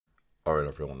Alright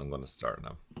everyone, I'm going to start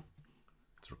now.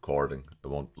 It's recording. It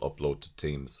won't upload to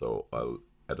Teams, so I'll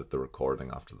edit the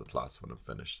recording after the class when I'm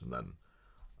finished, and then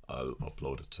I'll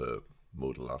upload it to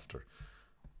Moodle after.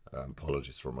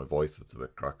 Apologies for my voice, it's a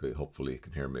bit crackly. Hopefully you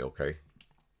can hear me okay.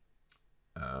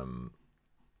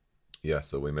 Yeah,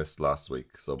 so we missed last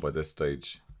week. So by this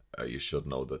stage, you should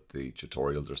know that the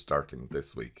tutorials are starting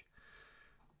this week.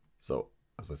 So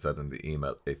as I said in the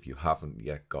email, if you haven't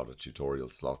yet got a tutorial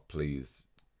slot, please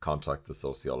contact the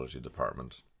sociology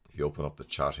department. If you open up the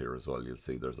chat here as well, you'll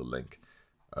see there's a link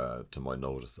to my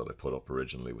notice that I put up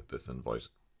originally with this invite,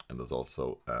 and there's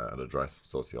also an address,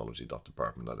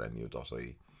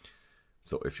 sociology.department@nu.ie.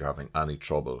 So if you're having any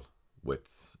trouble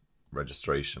with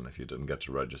registration, if you didn't get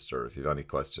to register, if you have any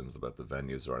questions about the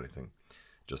venues or anything,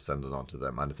 just send it on to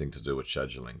them. Anything to do with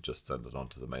scheduling, just send it on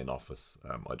to the main office.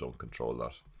 I don't control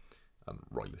that, and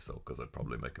rightly so, because I'd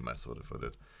probably make a mess of it if I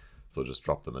did. So just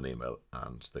drop them an email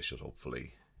and they should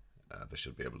hopefully, they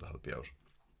should be able to help you out.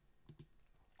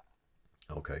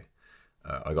 Okay,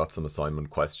 I got some assignment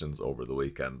questions over the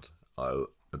weekend. I'll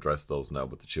address those now,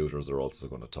 but the tutors are also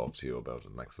going to talk to you about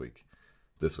it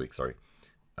this week, sorry.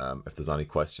 If there's any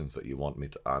questions that you want me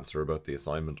to answer about the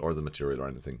assignment or the material or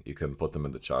anything, you can put them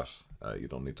in the chat. You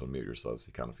don't need to unmute yourselves,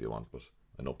 you can if you want, but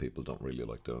I know people don't really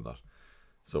like doing that.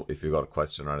 So if you've got a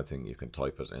question or anything, you can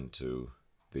type it into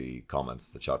the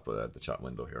comments, the chat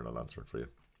window here, and I'll answer it for you.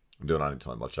 I'm doing it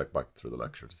anytime. I'll check back through the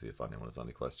lecture to see if anyone has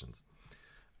any questions.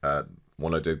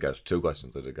 Two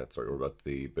questions I did get, sorry, were about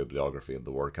the bibliography and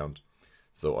the word count.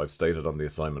 So I've stated on the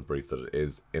assignment brief that it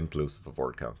is inclusive of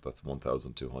word count. That's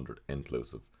 1,200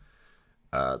 inclusive.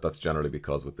 That's generally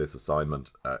because with this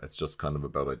assignment, it's just kind of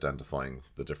about identifying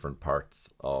the different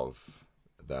parts of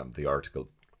the article.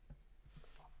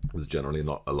 There's generally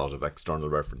not a lot of external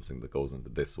referencing that goes into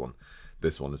this one.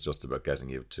 This one is just about getting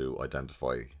you to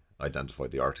identify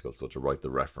the article, so to write the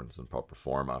reference in proper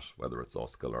format, whether it's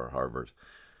Oskil or Harvard,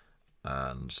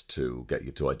 and to get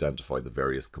you to identify the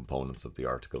various components of the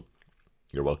article.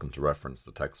 You're welcome to reference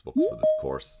the textbooks for this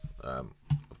course.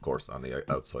 Of course, any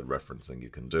outside referencing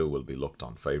you can do will be looked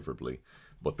on favourably,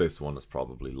 but this one is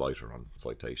probably lighter on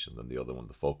citation than the other one.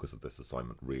 The focus of this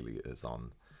assignment really is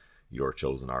on your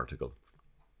chosen article.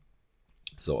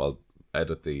 So I'll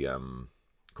edit the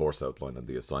course outline and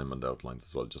the assignment outlines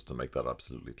as well, just to make that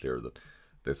absolutely clear that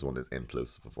this one is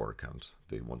inclusive of word count,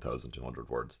 the 1,200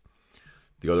 words.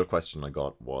 The other question I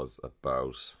got was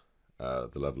about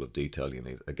the level of detail you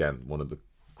need. Again, one of the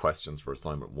questions for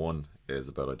assignment 1 is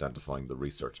about identifying the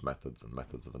research methods and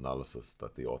methods of analysis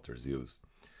that the authors use.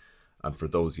 And for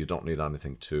those, you don't need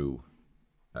anything too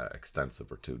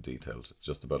extensive or too detailed. It's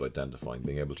just about identifying,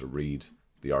 being able to read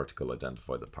the article,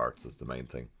 identify the parts is the main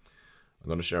thing. I'm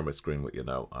going to share my screen with you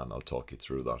now and I'll talk you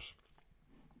through that.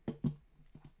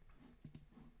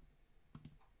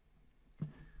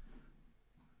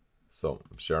 So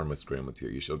I'm sharing my screen with you.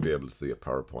 You should be able to see a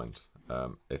PowerPoint.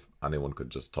 If anyone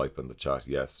could just type in the chat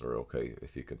yes or okay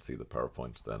if you can see the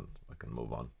PowerPoint, then I can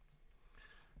move on.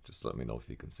 Just let me know if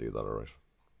you can see that, all right.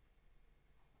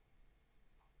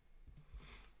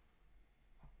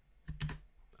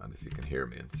 And if you can hear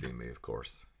me and see me, of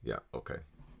course. Yeah, okay.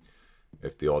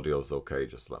 If the audio is okay,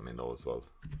 just let me know as well.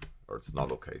 Or it's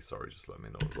not okay, sorry, just let me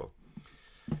know as well.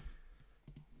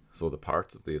 So the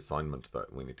parts of the assignment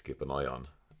that we need to keep an eye on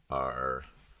are,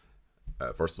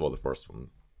 first of all, the first one,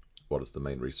 what is the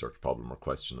main research problem or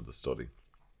question of the study?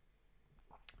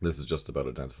 This is just about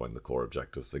identifying the core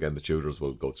objectives. Again, the tutors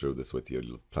will go through this with you.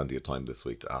 You'll have plenty of time this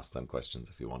week to ask them questions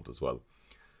if you want as well.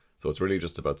 So it's really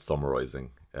just about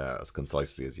summarizing as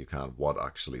concisely as you can what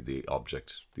actually the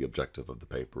objective of the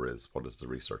paper is. What is the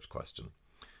research question?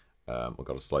 We've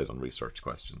got a slide on research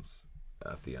questions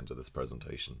at the end of this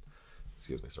presentation.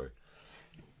 Excuse me, sorry.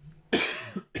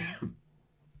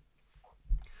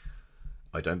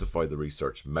 Identify the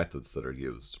research methods that are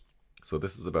used. So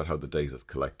this is about how the data is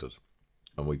collected.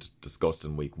 And we discussed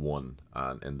in week 1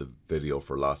 and in the video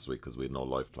for last week, because we had no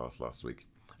live class last week,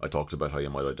 I talked about how you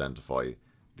might identify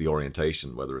the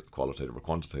orientation, whether it's qualitative or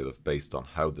quantitative, based on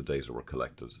how the data were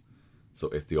collected. So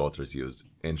if the authors used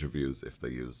interviews, if they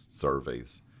used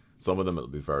surveys, some of them it'll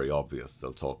be very obvious.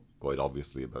 They'll talk quite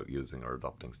obviously about using or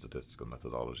adopting statistical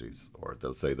methodologies, or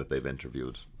they'll say that they've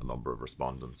interviewed a number of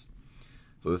respondents.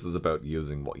 So this is about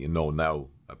using what you know now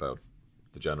about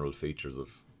the general features of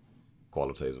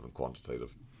qualitative and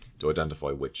quantitative to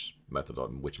identify which method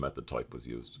and which method type was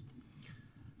used.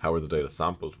 How are the data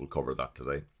sampled? We'll cover that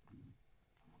today.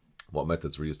 What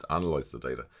methods were used to analyze the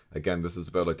data? Again, this is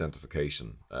about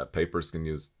identification. Papers can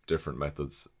use different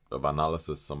methods of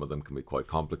analysis. Some of them can be quite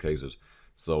complicated.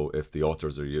 So if the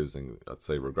authors are using, let's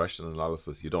say, regression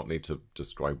analysis, you don't need to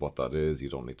describe what that is. You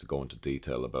don't need to go into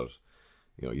detail about,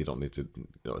 you don't need to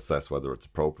assess whether it's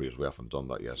appropriate. We haven't done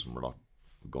that yet, and we're not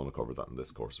going to cover that in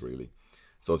this course, really.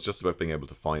 So it's just about being able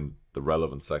to find the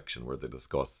relevant section where they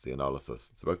discuss the analysis.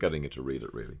 It's about getting you to read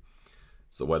it, really.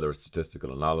 So whether it's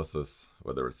statistical analysis,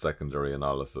 whether it's secondary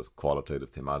analysis,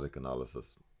 qualitative thematic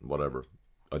analysis, whatever,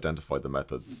 identify the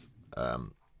methods,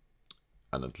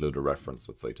 and include a reference,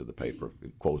 let's say, to the paper.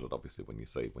 You quote it, obviously, when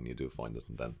you do find it,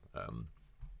 and then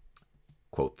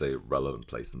quote the relevant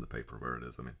place in the paper where it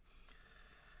is,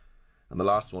 And the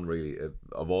last one, really,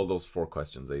 of all those 4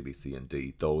 questions, A, B, C, and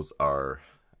D, those are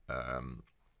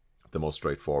the most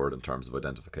straightforward in terms of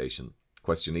identification.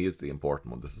 Question E is the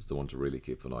important one. This is the one to really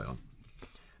keep an eye on.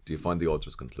 Do you find the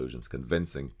author's conclusions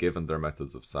convincing, given their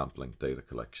methods of sampling, data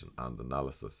collection, and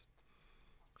analysis?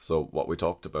 So what we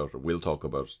talked about, or we'll talk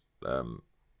about,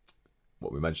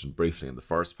 what we mentioned briefly in the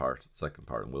first part, second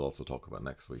part, and we'll also talk about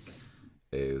next week,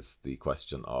 is the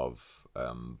question of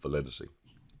validity.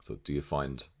 So do you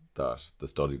find that the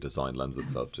study design lends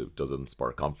itself to, does it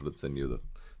inspire confidence in you that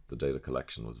the data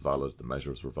collection was valid, the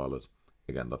measures were valid?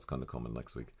 Again, that's kind of coming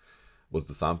next week. Was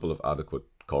the sample of adequate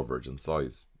coverage and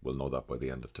size? We'll know that by the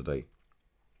end of today.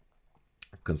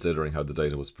 Considering how the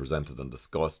data was presented and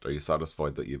discussed, are you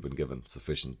satisfied that you've been given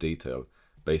sufficient detail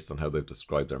based on how they've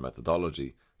described their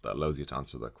methodology that allows you to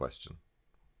answer that question?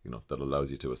 That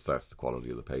allows you to assess the quality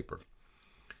of the paper.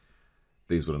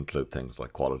 These would include things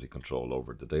like quality control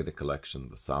over the data collection,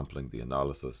 the sampling, the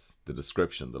analysis, the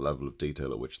description, the level of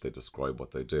detail at which they describe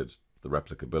what they did, the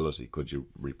replicability. Could you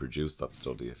reproduce that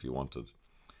study if you wanted?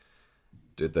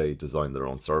 Did they design their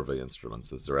own survey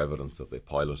instruments? Is there evidence that they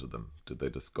piloted them? Did they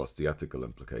discuss the ethical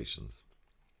implications?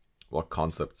 What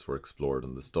concepts were explored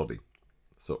in the study?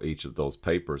 So each of those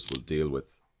papers will deal with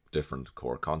different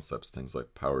core concepts, things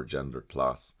like power, gender,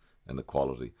 class,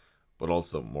 inequality, but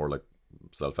also more like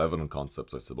self-evident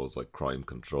concepts, I suppose, like crime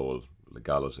control,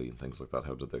 legality, and things like that.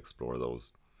 How did they explore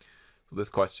those? So this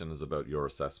question is about your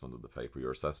assessment of the paper,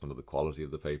 your assessment of the quality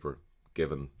of the paper,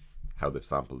 given how they've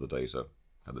sampled the data,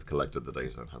 how they've collected the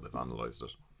data, and how they've analysed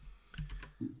it.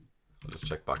 I'll just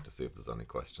check back to see if there's any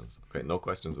questions. Okay, no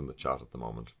questions in the chat at the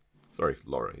moment. Sorry,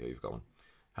 Laura, here you've gone.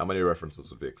 How many references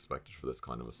would be expected for this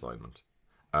kind of assignment?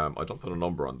 I don't put a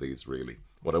number on these, really.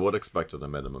 What I would expect at a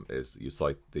minimum is that you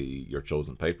cite your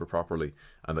chosen paper properly,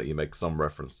 and that you make some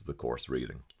reference to the course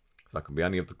reading. So that can be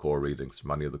any of the core readings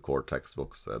from any of the core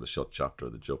textbooks, the Shut chapter,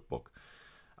 the Juk book.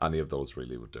 Any of those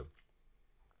really would do.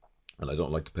 And I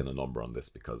don't like to pin a number on this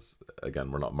because,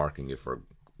 again, we're not marking you for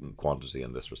quantity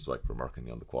in this respect, we're marking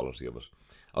you on the quality of it.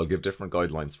 I'll give different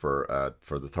guidelines for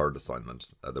the third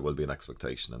assignment. There will be an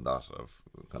expectation in that of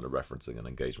kind of referencing and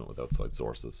engagement with outside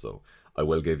sources. So I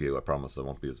will give you, I promise I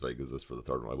won't be as vague as this for the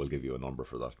third one, I will give you a number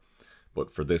for that.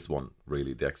 But for this one,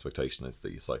 really, the expectation is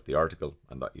that you cite the article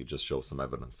and that you just show some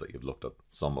evidence that you've looked at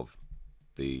some of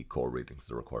the core readings,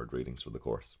 the required readings for the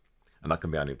course. And that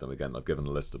can be any of them. Again, I've given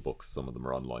a list of books. Some of them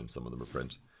are online, some of them are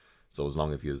print. So as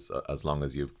long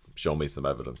as you've shown me some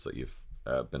evidence that you've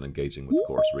been engaging with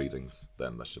course readings,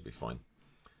 then that should be fine.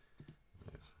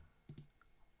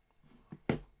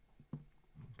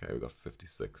 Okay, we've got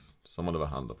 56. Someone have a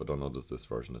hand up. I don't know, does this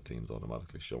version of Teams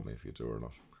automatically show me if you do or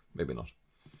not? Maybe not.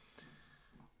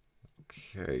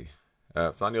 Okay.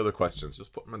 So any other questions,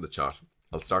 just put them in the chat.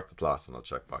 I'll start the class and I'll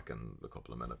check back in a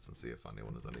couple of minutes and see if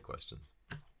anyone has any questions.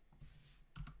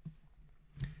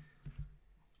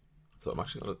 So I'm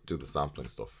actually going to do the sampling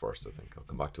stuff first, I think. I'll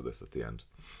come back to this at the end.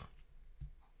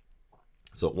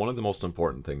 So one of the most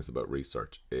important things about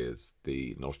research is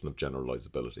the notion of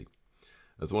generalizability.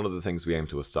 It's one of the things we aim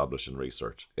to establish in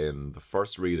research. In the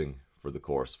first reading for the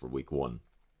course for week 1,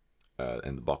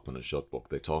 in the Bachman and Schutt book,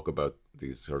 they talk about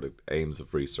these sort of aims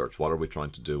of research. What are we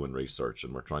trying to do in research?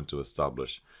 And we're trying to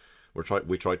establish,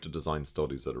 we try to design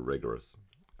studies that are rigorous.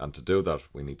 And to do that,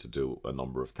 we need to do a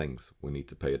number of things. We need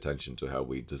to pay attention to how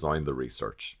we design the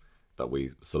research, that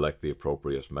we select the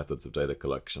appropriate methods of data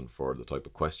collection for the type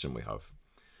of question we have.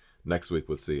 Next week,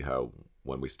 we'll see how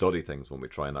when we study things, when we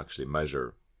try and actually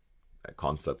measure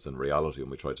concepts in reality, and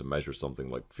we try to measure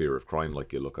something like fear of crime,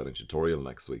 like you look at in tutorial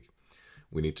next week,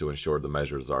 we need to ensure the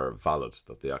measures are valid,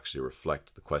 that they actually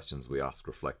reflect the questions we ask,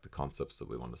 reflect the concepts that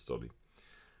we want to study.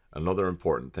 Another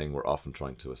important thing we're often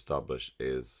trying to establish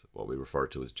is what we refer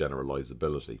to as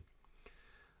generalizability.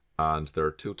 And there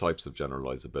are 2 types of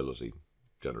generalizability,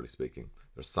 generally speaking.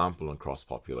 There's sample and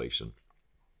cross-population.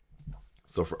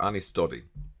 So for any study,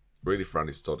 really for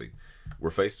any study, we're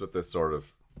faced with this sort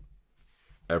of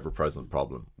ever-present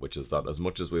problem, which is that as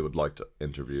much as we would like to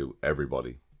interview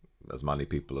everybody as many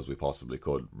people as we possibly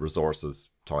could. Resources,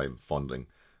 time, funding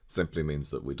simply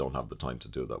means that we don't have the time to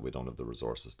do that. We don't have the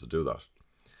resources to do that.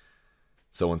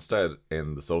 So instead,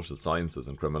 in the social sciences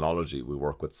and criminology, we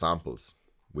work with samples.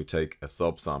 We take a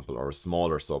subsample or a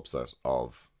smaller subset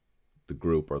of the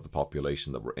group or the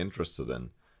population that we're interested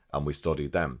in, and we study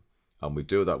them. And we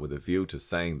do that with a view to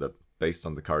saying that based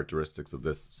on the characteristics of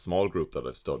this small group that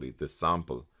I've studied, this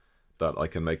sample, that I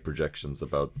can make projections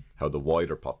about how the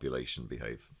wider population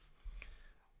behave.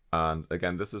 And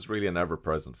again, this is really an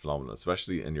ever-present phenomenon,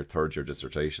 especially in your third year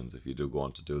dissertations. If you do go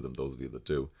on to do them, those of you that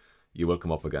do, you will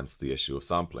come up against the issue of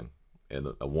sampling. In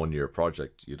a one-year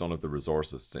project, you don't have the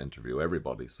resources to interview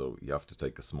everybody, so you have to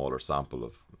take a smaller sample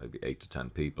of maybe 8 to 10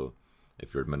 people.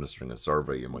 If you're administering a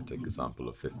survey, you might take a sample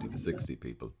of 50 to 60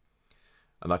 people.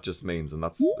 And that just means, and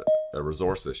that's a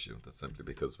resource issue, that's simply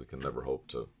because we can never hope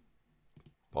to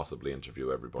possibly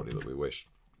interview everybody that we wish.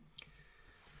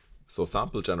 So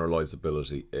sample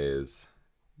generalizability is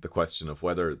the question of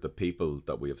whether the people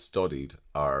that we have studied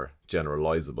are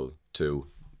generalizable to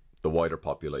the wider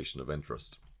population of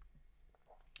interest.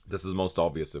 This is most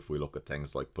obvious if we look at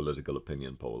things like political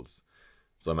opinion polls.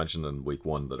 So I mentioned in week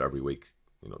 1 that every week,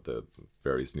 the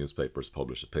various newspapers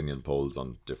publish opinion polls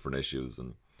on different issues,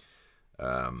 and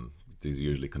these are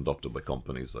usually conducted by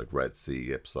companies like Red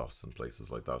Sea, Ipsos, and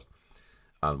places like that.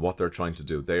 And what they're trying to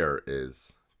do there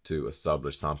is to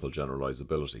establish sample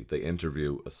generalizability. They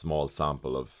interview a small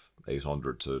sample of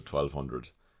 800 to 1200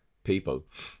 people,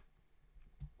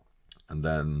 and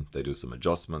then they do some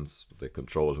adjustments. They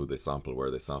control who they sample,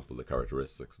 where they sample, the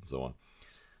characteristics, and so on.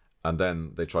 And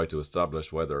then they try to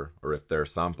establish whether or if their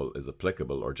sample is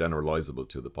applicable or generalizable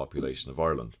to the population of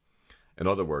Ireland. In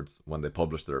other words, when they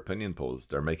publish their opinion polls,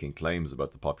 they're making claims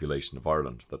about the population of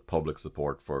Ireland, that public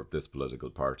support for this political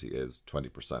party is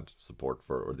 20%, support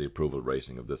for, or the approval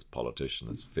rating of this politician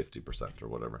is 50% or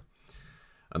whatever.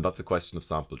 And that's a question of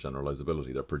sample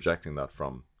generalizability. They're projecting that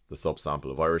from the subsample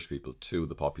of Irish people to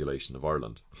the population of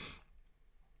Ireland.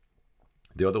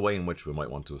 The other way in which we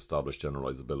might want to establish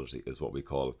generalizability is what we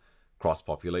call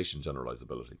cross-population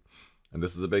generalizability. And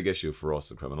this is a big issue for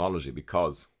us in criminology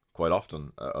because quite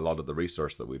often a lot of the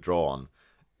research that we draw on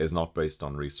is not based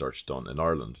on research done in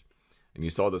Ireland. And you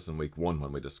saw this in week 1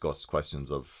 when we discussed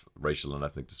questions of racial and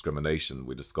ethnic discrimination.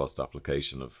 We discussed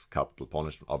application of capital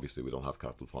punishment. Obviously, we don't have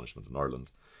capital punishment in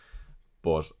Ireland.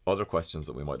 But other questions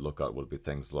that we might look at will be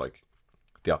things like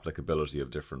the applicability of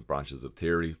different branches of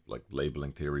theory, like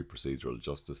labelling theory, procedural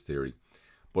justice theory.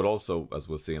 But also, as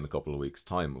we'll see in a couple of weeks'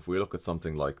 time, if we look at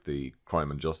something like the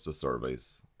crime and justice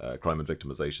surveys, crime and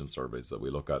victimisation surveys that we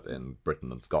look at in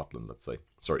Britain and Scotland, let's say,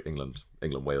 sorry, England,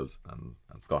 Wales and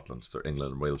Scotland. So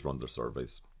England and Wales run their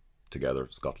surveys together.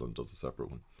 Scotland does a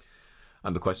separate one.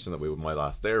 And the question that we might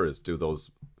ask there is, do those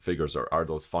figures or are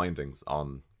those findings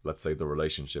on, let's say, the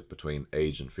relationship between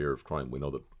age and fear of crime? We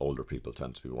know that older people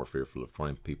tend to be more fearful of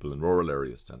crime. People in rural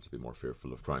areas tend to be more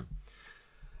fearful of crime.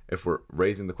 If we're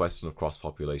raising the question of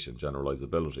cross-population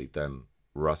generalizability, then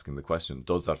we're asking the question,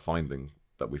 does that finding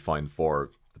that we find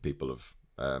for the people of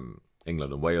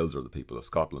England and Wales or the people of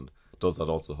Scotland, does that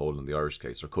also hold in the Irish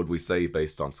case? Or could we say,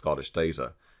 based on Scottish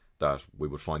data, that we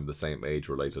would find the same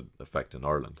age-related effect in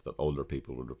Ireland, that older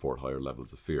people would report higher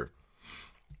levels of fear?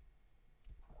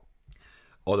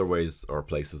 Other ways or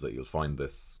places that you'll find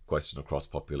this question of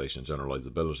cross-population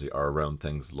generalizability are around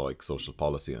things like social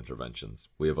policy interventions.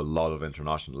 We have a lot of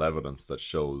international evidence that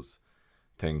shows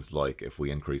things like if we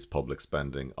increase public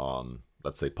spending on,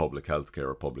 let's say, public healthcare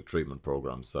or public treatment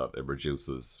programs, that it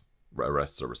reduces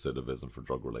arrests or recidivism for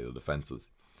drug-related offences.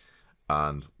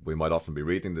 And we might often be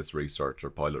reading this research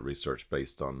or pilot research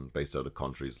based out of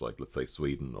countries like, let's say,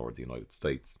 Sweden or the United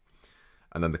States.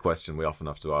 And then the question we often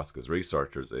have to ask as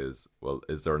researchers is, well,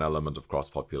 is there an element of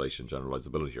cross-population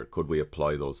generalizability here? Could we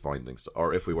apply those findings?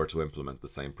 Or if we were to implement the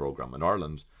same program in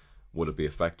Ireland, would it be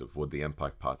effective? Would the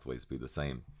impact pathways be the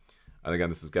same? And again,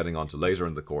 this is getting on to later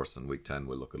in the course. In week 10,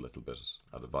 we'll look a little bit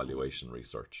at evaluation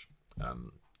research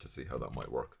to see how that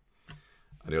might work.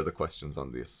 Any other questions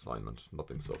on the assignment?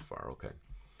 Nothing so far, okay.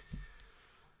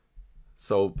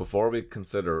 So before we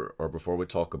consider, or before we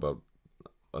talk about,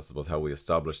 I suppose, how we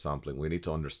establish sampling, we need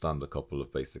to understand a couple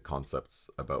of basic concepts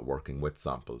about working with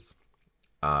samples.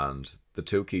 And the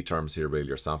two key terms here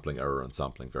really are sampling error and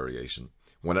sampling variation.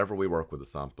 Whenever we work with a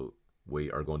sample, we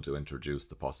are going to introduce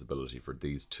the possibility for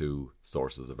these two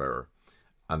sources of error.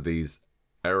 And these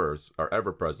errors are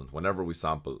ever present whenever we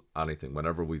sample anything,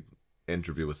 whenever we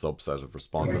interview a subset of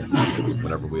respondents,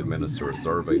 whenever we administer a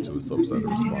survey to a subset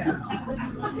of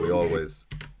respondents. We always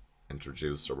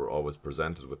introduced, or we're always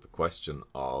presented with the question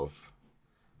of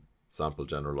sample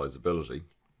generalizability.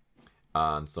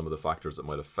 And some of the factors that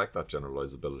might affect that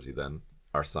generalizability then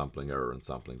are sampling error and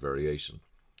sampling variation.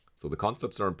 So the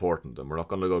concepts are important, and we're not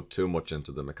going to go too much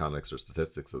into the mechanics or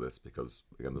statistics of this because,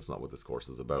 again, that's not what this course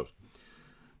is about.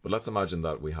 But let's imagine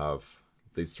that we have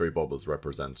these three bubbles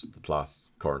represent the class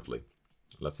currently.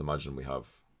 Let's imagine we have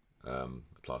a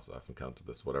class, I haven't counted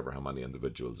this, whatever, how many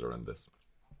individuals are in this.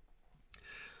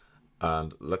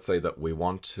 And let's say that we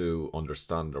want to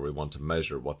understand, or we want to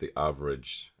measure what the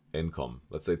average income,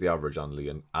 let's say the average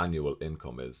annual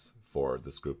income is for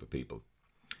this group of people.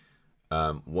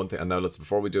 One thing, and now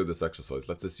before we do this exercise,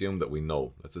 let's assume that we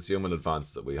know, let's assume in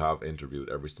advance that we have interviewed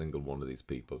every single one of these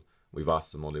people. We've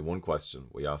asked them only one question.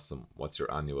 We asked them, what's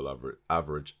your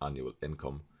average annual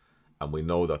income? And we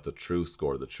know that the true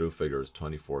score, the true figure is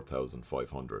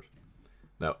 24,500.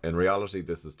 Now, in reality,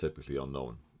 this is typically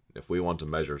unknown. If we want to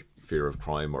measure fear of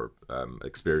crime or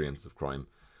experience of crime,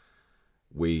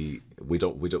 we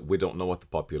don't know what the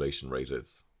population rate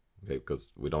is, okay?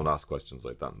 Because we don't ask questions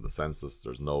like that in the census.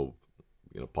 There's no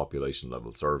population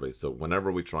level survey. So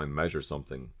whenever we try and measure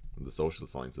something in the social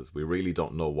sciences, we really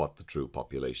don't know what the true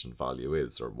population value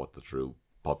is or what the true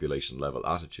population level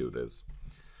attitude is.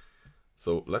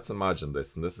 So let's imagine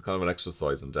this, and this is kind of an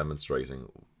exercise in demonstrating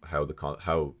how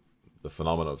the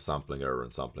phenomena of sampling error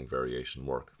and sampling variation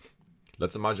work.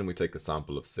 Let's imagine we take a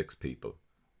sample of 6 people.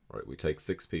 Right, we take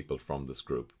 6 people from this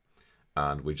group,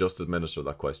 and we just administer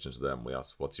that question to them. We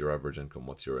ask, what's your average income?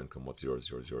 What's your income? What's yours,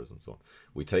 and so on.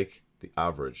 We take the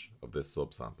average of this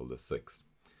subsample, this 6.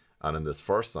 And in this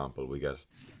first sample, we get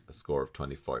a score of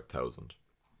 25,000.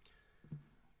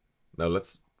 Now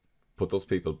let's put those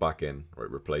people back in, right,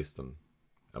 replace them,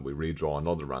 and we redraw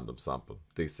another random sample,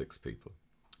 these 6 people.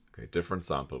 Okay, different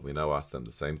sample. We now ask them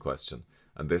the same question,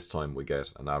 and this time we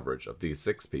get an average of these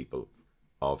 6 people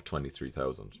of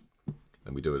 23,000.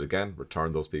 And we do it again,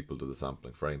 return those people to the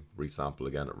sampling frame, resample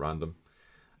again at random,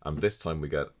 and this time we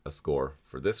get a score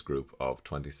for this group of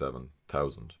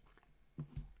 27,000. Now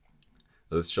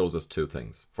this shows us 2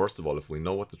 things. First of all, if we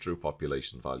know what the true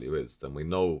population value is, then we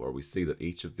know, or we see, that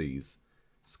each of these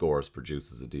scores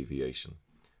produces a deviation.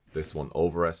 This one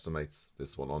overestimates,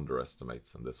 this one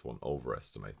underestimates, and this one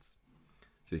overestimates.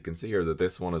 So you can see here that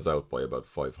this one is out by about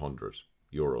 500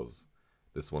 euros.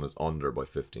 This one is under by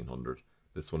 1,500.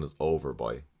 This one is over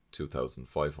by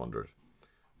 2,500.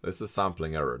 This is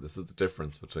sampling error. This is the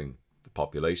difference between the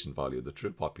population value, the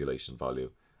true population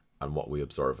value, and what we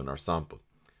observe in our sample.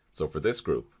 So for this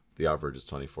group, the average is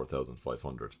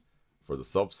 24,500. For the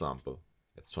subsample,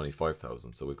 it's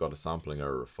 25,000. So we've got a sampling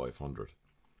error of 500.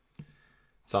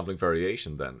 Sampling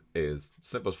variation then is the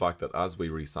simple fact that as we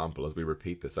resample, as we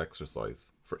repeat this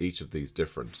exercise for each of these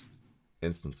different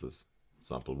instances,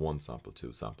 sample 1, sample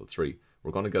 2, sample 3,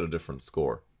 we're going to get a different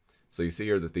score. So you see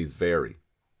here that these vary.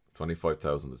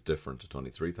 25,000 is different to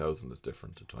 23,000 is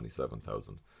different to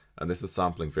 27,000. And this is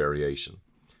sampling variation.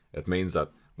 It means that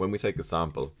when we take a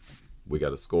sample, we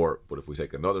get a score, but if we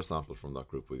take another sample from that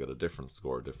group, we get a different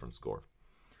score,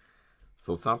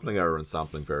 So sampling error and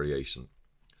sampling variation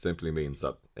simply means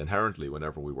that inherently,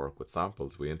 whenever we work with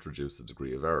samples, we introduce a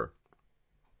degree of error.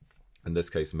 In this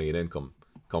case, mean income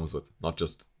comes with not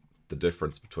just the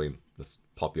difference between this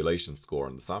population score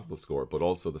and the sample score, but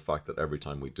also the fact that every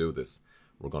time we do this,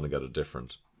 we're going to get a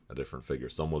different figure.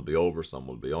 Some will be over, some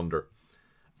will be under.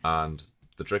 And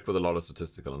the trick with a lot of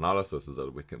statistical analysis is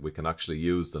that we can actually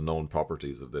use the known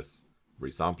properties of this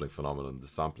resampling phenomenon, the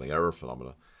sampling error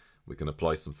phenomena. We can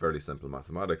apply some fairly simple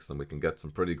mathematics, and we can get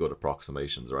some pretty good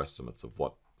approximations or estimates of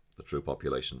what the true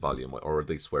population value might, or at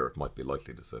least where it might be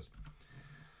likely to sit.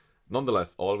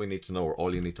 Nonetheless, all we need to know, or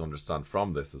all you need to understand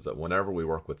from this, is that whenever we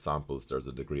work with samples, there's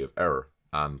a degree of error.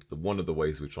 And one of the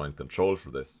ways we try and control for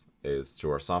this is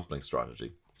through our sampling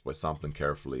strategy. It's by sampling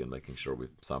carefully and making sure we've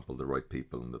sampled the right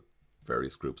people and that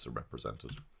various groups are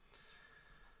represented.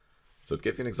 So to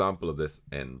give you an example of this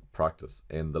in practice,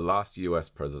 in the last US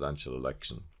presidential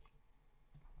election,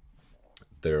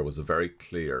 there was a very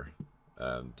clear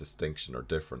distinction or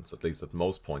difference, at least at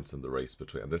most points in the race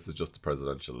between, and this is just the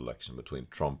presidential election, between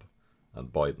Trump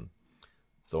and Biden.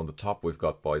 So on the top, we've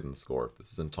got Biden's score.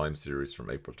 This is in time series from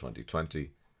April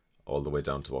 2020 all the way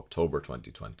down to October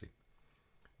 2020.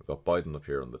 We've got Biden up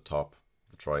here on the top,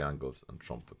 the triangles, and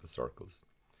Trump with the circles.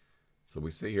 So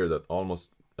we see here that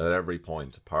almost at every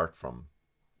point, apart from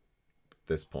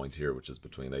this point here, which is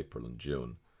between April and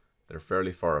June, they're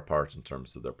fairly far apart in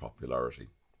terms of their popularity.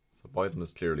 So Biden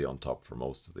is clearly on top for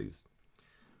most of these.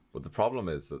 But the problem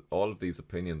is that all of these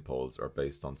opinion polls are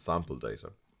based on sample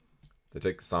data. They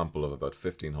take a sample of about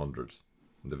 1,500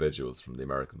 individuals from the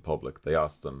American public. They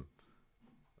ask them,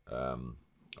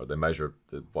 or they measure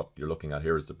what you're looking at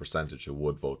here is the percentage who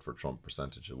would vote for Trump,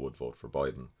 percentage who would vote for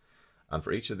Biden. And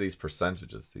for each of these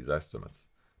percentages, these estimates,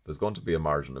 there's going to be a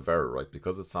margin of error, right?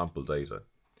 Because it's sample data.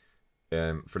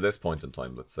 For this point in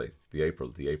time, let's say the April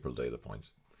data point,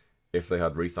 if they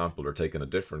had resampled or taken a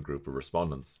different group of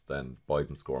respondents, then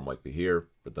Biden's score might be here,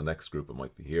 but the next group it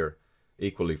might be here.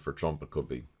 Equally for Trump, it could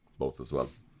be both as well.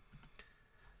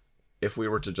 If we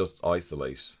were to just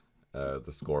isolate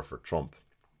the score for Trump,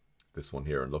 this one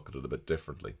here, and look at it a bit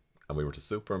differently, and we were to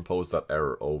superimpose that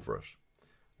error over it,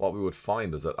 what we would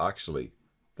find is that actually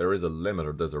there is a limit,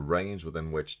 or there's a range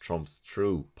within which Trump's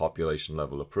true population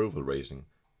level approval rating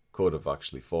could have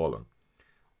actually fallen.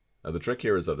 Now the trick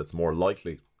here is that it's more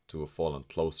likely to have fallen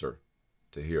closer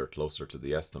to here, closer to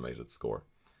the estimated score,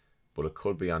 but it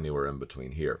could be anywhere in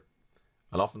between here.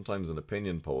 And oftentimes in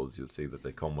opinion polls, you'll see that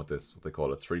they come with this, what they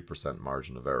call a 3%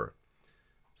 margin of error.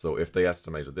 So if they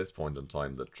estimate at this point in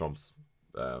time that Trump's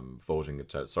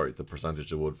the percentage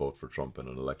who would vote for Trump in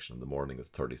an election in the morning is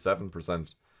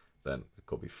 37%, then it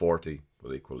could be 40,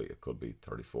 but equally it could be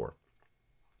 34.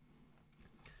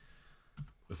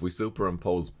 If we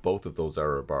superimpose both of those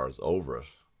error bars over it,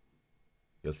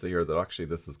 you'll see here that actually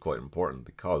this is quite important,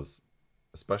 because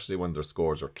especially when their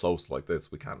scores are close like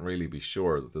this, we can't really be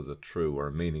sure that there's a true or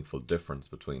a meaningful difference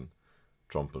between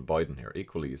Trump and Biden here.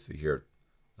 Equally, you see here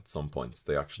at some points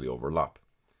they actually overlap.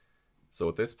 So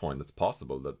at this point, it's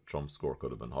possible that Trump's score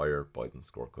could have been higher, Biden's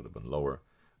score could have been lower.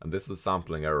 And this is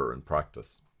sampling error in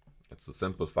practice. It's the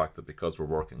simple fact that because we're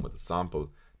working with a sample,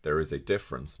 there is a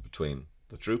difference between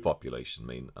the true population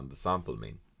mean and the sample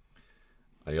mean.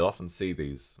 And you'll often see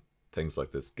these things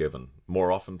like this given.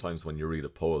 More oftentimes when you read a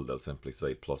poll, they'll simply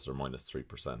say plus or minus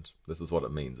 3%. This is what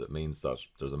it means. It means that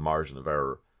there's a margin of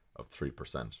error of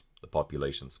 3%. The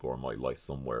population score might lie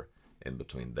somewhere in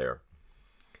between there.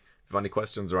 If you have any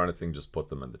questions or anything, just put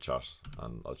them in the chat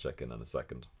and I'll check in a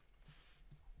second.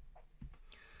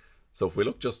 So if we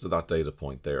look just at that data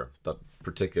point there, that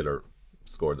particular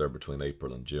score there between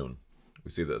April and June, we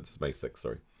see that it's May 6th,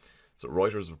 sorry. So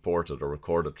Reuters reported or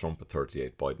recorded Trump at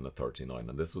 38, Biden at 39,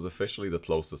 and this was officially the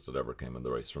closest it ever came in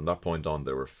the race. From that point on,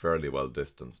 they were fairly well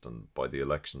distanced, and by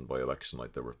election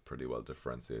night, they were pretty well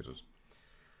differentiated.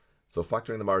 So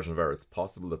factoring the margin of error, it's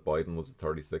possible that Biden was at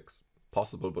 36,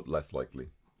 possible but less likely,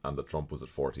 and that Trump was at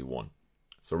 41.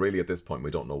 So really at this point,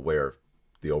 we don't know where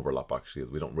the overlap actually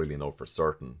is. We don't really know for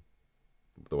certain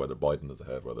whether Biden is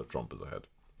ahead, whether Trump is ahead.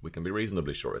 We can be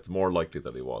reasonably sure. It's more likely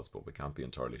that he was, but we can't be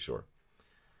entirely sure.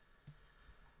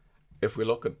 If we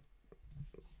look at,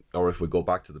 or if we go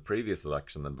back to the previous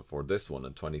election then before this one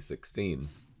in 2016,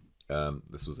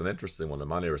 this was an interesting one in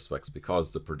many respects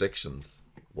because the predictions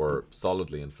were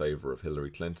solidly in favor of Hillary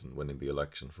Clinton winning the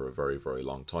election for a very, very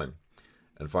long time.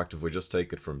 In fact, if we just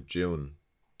take it from June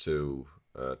to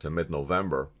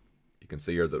mid-November, you can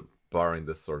see here that barring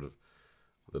this sort of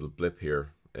little blip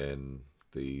here in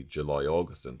the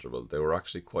July-August interval, they were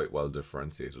actually quite well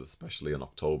differentiated, especially in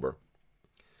October.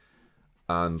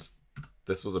 And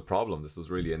this was a problem. This was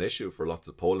really an issue for lots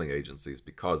of polling agencies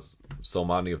because so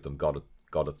many of them got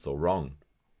it so wrong.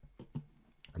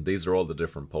 And these are all the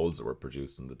different polls that were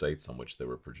produced and the dates on which they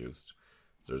were produced.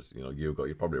 There's,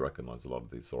 you probably recognize a lot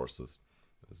of these sources.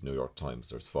 There's New York Times,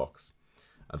 there's Fox.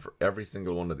 And for every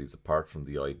single one of these, apart from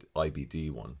the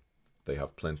IBD one, they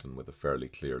have Clinton with a fairly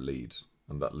clear lead.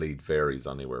 And that lead varies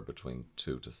anywhere between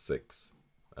 2 to 6.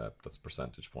 That's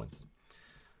percentage points.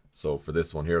 So for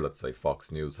this one here, let's say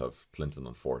Fox News have Clinton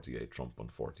on 48, Trump on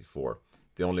 44.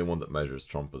 The only one that measures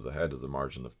Trump as ahead is a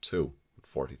margin of 2, with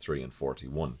 43 and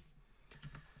 41.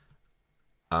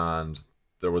 And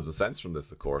there was a sense from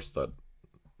this, of course, that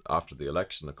after the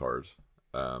election occurred,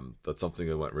 that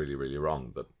something went really, really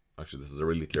wrong. That actually this is a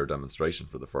really clear demonstration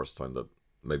for the first time that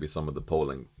maybe some of the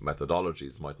polling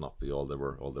methodologies might not be all they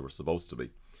were supposed to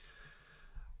be.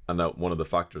 And now one of the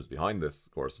factors behind this,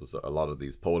 of course, was that a lot of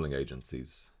these polling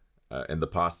agencies, in the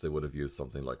past, they would have used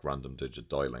something like random digit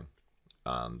dialing.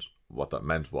 And what that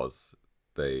meant was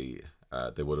they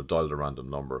would have dialed a random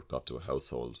number, got to a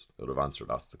household, they would have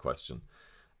asked the question.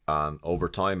 And over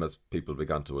time, as people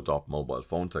began to adopt mobile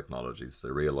phone technologies,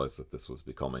 they realized that this was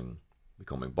becoming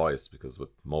biased, because with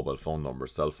mobile phone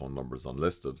numbers, cell phone numbers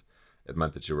unlisted, it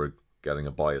meant that you were getting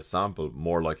a biased sample.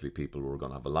 More likely people were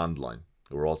going to have a landline,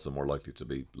 who were also more likely to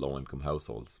be low-income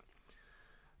households.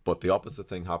 But the opposite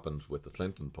thing happened with the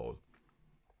Clinton poll.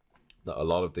 That a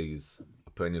lot of these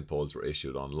opinion polls were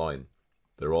issued online.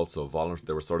 They're also voluntary.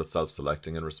 They were sort of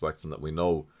self-selecting in respects, in that we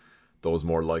know those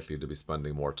more likely to be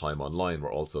spending more time online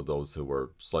were also those who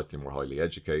were slightly more highly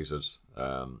educated,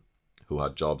 who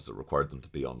had jobs that required them to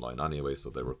be online anyway,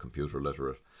 so they were computer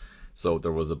literate. So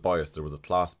there was a bias, there was a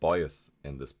class bias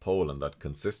in this poll, and that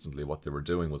consistently what they were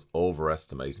doing was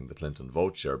overestimating the Clinton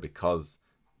vote share because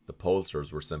the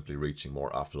pollsters were simply reaching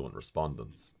more affluent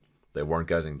respondents. They weren't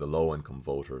getting the low-income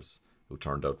voters who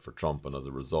turned out for Trump, and as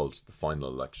a result, the final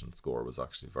election score was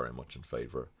actually very much in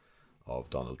favour of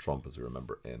Donald Trump, as we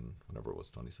remember in, whenever it was,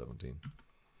 2017.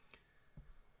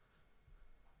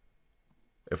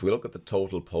 If we look at the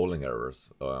total polling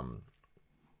errors,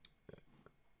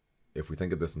 if we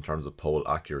think of this in terms of poll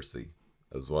accuracy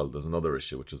as well, there's another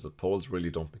issue, which is that polls really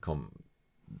don't become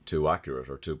too accurate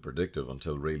or too predictive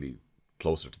until really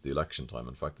closer to the election time.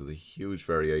 In fact, there's a huge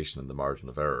variation in the margin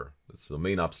of error. It's the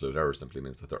mean absolute error simply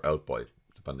means that they're out by,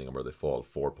 depending on where they fall,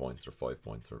 4 points or 5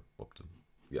 points, or up to,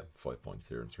 5 points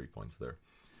here and 3 points there.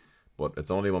 But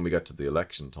it's only when we get to the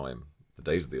election time, the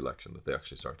date of the election, that they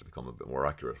actually start to become a bit more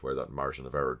accurate, where that margin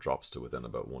of error drops to within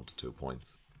about 1 to 2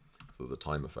 points. So there's a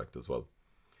time effect as well.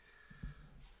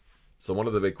 So one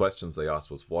of the big questions they asked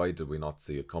was, why did we not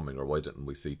see it coming, or why didn't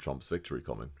we see Trump's victory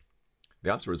coming?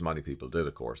 The answer is many people did,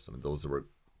 of course. I mean, those who were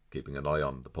keeping an eye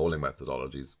on the polling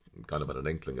methodologies kind of had an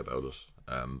inkling about it.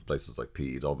 Places like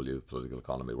PEW, Political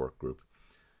Economy Work Group,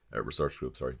 Research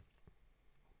Group, sorry.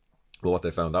 But what they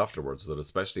found afterwards was that,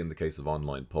 especially in the case of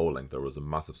online polling, there was a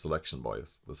massive selection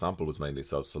bias. The sample was mainly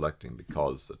self-selecting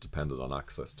because it depended on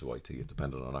access to IT, it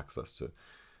depended on access to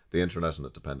the internet, and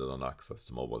it depended on access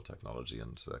to mobile technology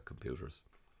and computers.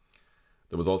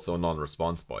 There was also a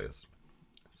non-response bias.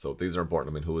 So these are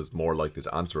important. I mean, who is more likely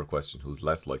to answer a question, who's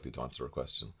less likely to answer a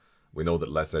question? We know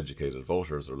that less educated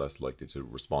voters are less likely to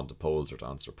respond to polls or to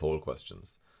answer poll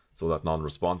questions. So that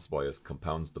non-response bias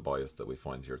compounds the bias that we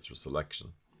find here through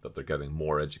selection, that they're getting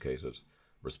more educated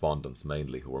respondents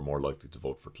mainly who are more likely to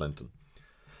vote for Clinton.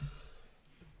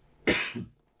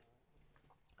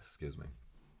 Excuse me.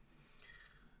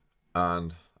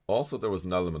 And also there was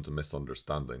an element of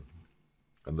misunderstanding.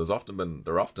 And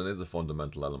there often is a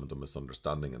fundamental element of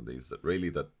misunderstanding in these, that really,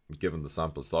 that given the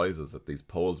sample sizes, that these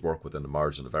polls work within a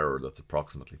margin of error that's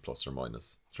approximately plus or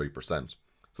minus 3%.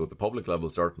 So at the public level,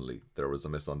 certainly there was a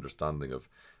misunderstanding of,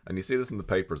 and you see this in the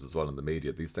papers as well, in the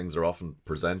media, these things are often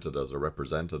presented as, or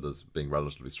represented as, being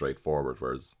relatively straightforward,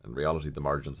 whereas in reality the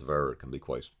margins of error can be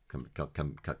quite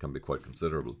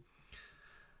considerable.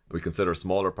 We consider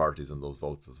smaller parties in those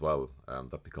votes as well,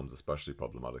 that becomes especially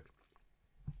problematic.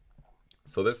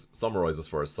 So this summarizes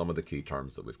for us some of the key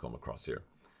terms that we've come across here.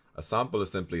 A sample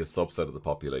is simply a subset of the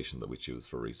population that we choose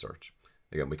for research.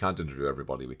 Again, we can't interview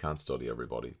everybody, we can't study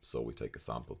everybody, so we take a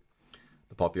sample.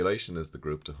 The population is the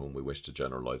group to whom we wish to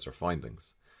generalize our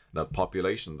findings. Now,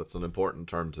 population, that's an important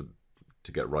term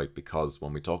to get right, because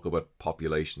when we talk about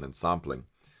population and sampling,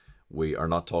 we are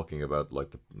not talking about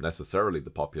necessarily the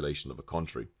population of a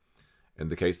country. In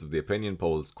the case of the opinion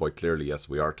polls, quite clearly, yes,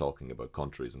 we are talking about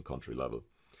countries and country level.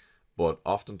 But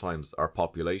oftentimes our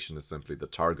population is simply the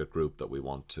target group that we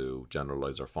want to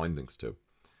generalize our findings to.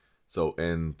 So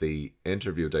in the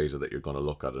interview data that you're going to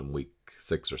look at in week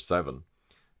 6 or 7,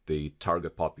 the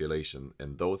target population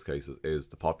in those cases is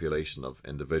the population of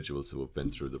individuals who have been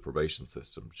through the probation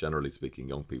system, generally speaking,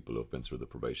 young people who have been through the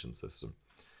probation system.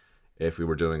 If we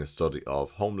were doing a study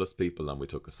of homeless people and we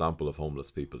took a sample of homeless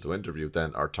people to interview,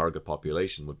 then our target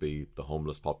population would be the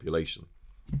homeless population.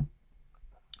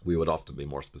 We would often be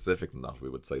more specific than that. We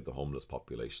would say the homeless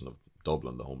population of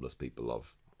Dublin, the homeless people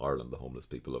of Ireland, the homeless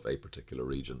people of a particular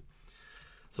region.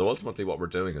 So ultimately what we're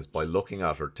doing is, by looking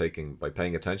at by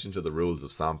paying attention to the rules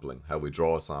of sampling, how we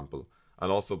draw a sample,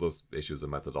 and also those issues of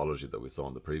methodology that we saw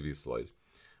on the previous slide,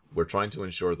 we're trying to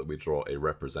ensure that we draw a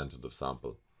representative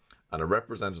sample. And a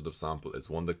representative sample is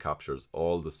one that captures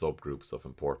all the subgroups of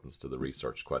importance to the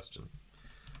research question.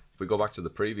 If we go back to the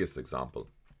previous example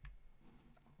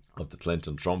of the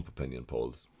Clinton-Trump opinion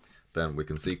polls, then we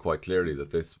can see quite clearly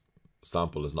that this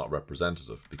sample is not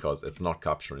representative, because it's not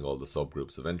capturing all the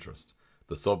subgroups of interest.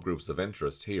 The subgroups of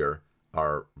interest here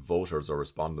are voters or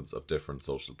respondents of different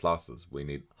social classes. We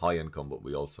need high income, but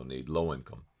we also need low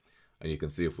income. And you can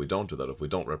see if we don't do that, if we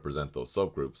don't represent those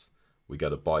subgroups, we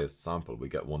get a biased sample. We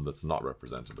get one that's not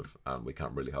representative, and we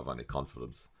can't really have any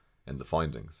confidence in the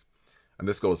findings. And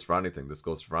this goes for anything. This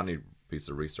goes for any piece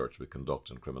of research we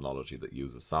conduct in criminology that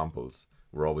uses samples.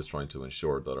 We're always trying to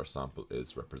ensure that our sample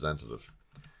is representative.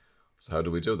 So how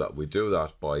do we do that? We do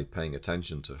that by paying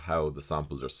attention to how the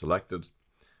samples are selected.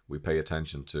 We pay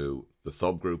attention to the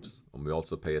subgroups, and we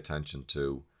also pay attention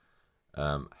to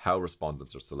how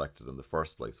respondents are selected in the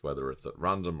first place, whether it's at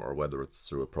random or whether it's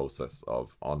through a process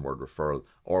of onward referral,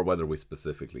 or whether we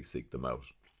specifically seek them out.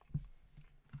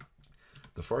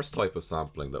 The first type of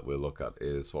sampling that we'll look at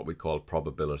is what we call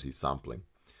probability sampling.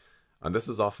 And this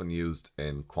is often used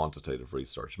in quantitative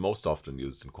research, most often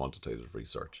used in quantitative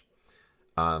research.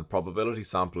 And probability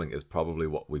sampling is probably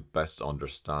what we best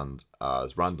understand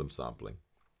as random sampling.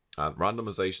 And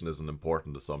randomization is an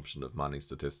important assumption of many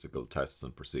statistical tests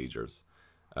and procedures.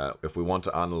 If we want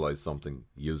to analyze something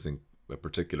using a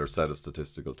particular set of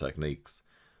statistical techniques,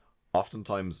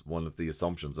 oftentimes one of the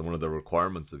assumptions and one of the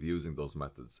requirements of using those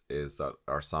methods is that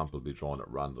our sample be drawn at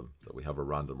random, that we have a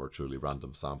random or truly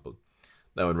random sample.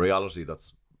 Now, in reality,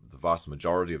 that's the vast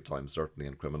majority of time, certainly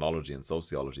in criminology and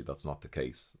sociology, that's not the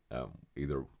case.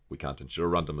 Either we can't ensure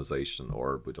randomization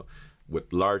or we don't.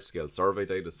 With large-scale survey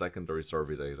data, secondary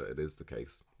survey data, it is the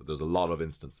case. But there's a lot of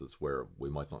instances where we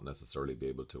might not necessarily be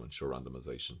able to ensure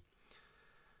randomization.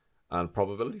 And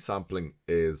probability sampling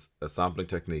is a sampling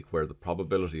technique where the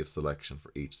probability of selection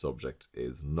for each subject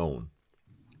is known.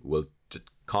 We'll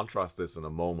contrast this in a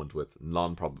moment with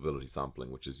non-probability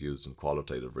sampling, which is used in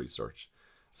qualitative research.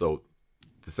 So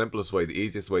the simplest way, the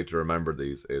easiest way to remember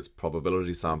these is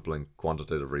probability sampling,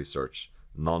 quantitative research,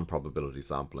 non-probability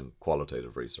sampling,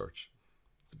 qualitative research.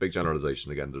 It's a big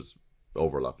generalization. Again, there's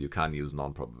overlap. You can use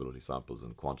non-probability samples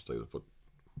in quantitative, but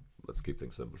let's keep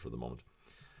things simple for the moment.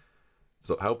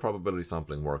 So how probability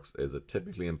sampling works is it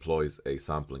typically employs a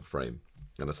sampling frame.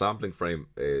 And a sampling frame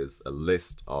is a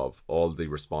list of all the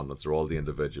respondents or all the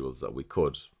individuals that we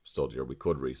could study or we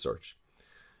could research.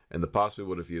 In the past, we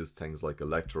would have used things like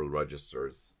electoral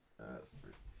registers,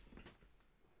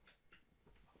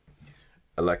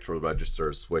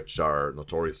 which are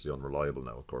notoriously unreliable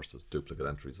now. Of course, there's duplicate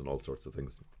entries and all sorts of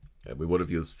things. We would have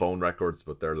used phone records,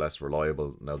 but they're less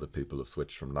reliable now that people have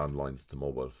switched from landlines to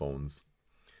mobile phones.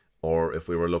 Or if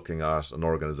we were looking at an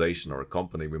organization or a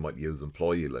company, we might use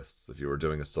employee lists. If you were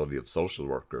doing a study of social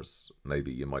workers,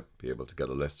 maybe you might be able to get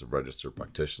a list of registered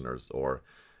practitioners. Or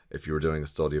if you were doing a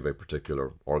study of a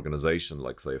particular organization,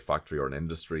 like say a factory or an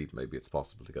industry, maybe it's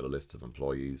possible to get a list of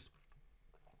employees.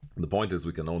 And the point is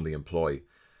we can only employ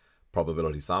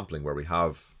probability sampling where we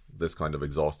have this kind of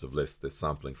exhaustive list, this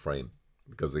sampling frame,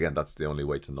 because again, that's the only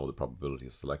way to know the probability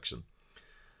of selection.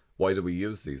 Why do we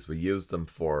use these? We use them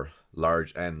for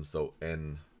large n. So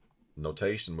in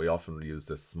notation, we often use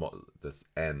this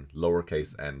n,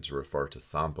 lowercase n, to refer to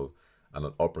sample, and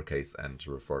an uppercase n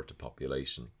to refer to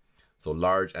population. So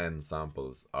large n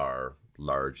samples are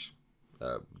large,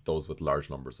 those with large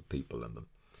numbers of people in them.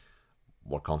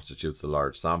 What constitutes a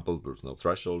large sample? There's no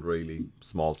threshold really.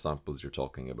 Small samples, you're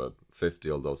talking about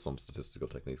 50, although some statistical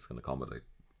techniques can accommodate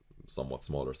somewhat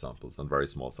smaller samples and very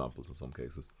small samples in some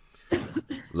cases.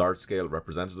 Large-scale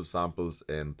representative samples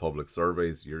in public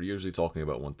surveys, you're usually talking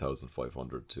about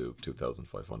 1,500 to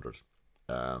 2,500.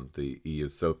 The EU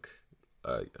Silk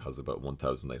has about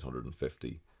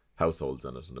 1,850 households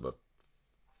in it, and about,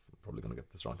 I'm probably going to get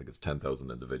this wrong, I think it's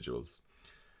 10,000 individuals.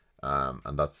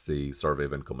 And that's the Survey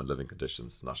of Income and Living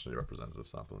Conditions, nationally representative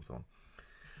sample, and so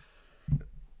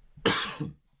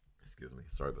on. Excuse me,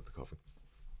 sorry about the coughing.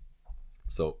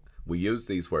 So we use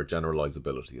these where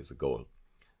generalizability is a goal.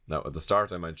 Now, at the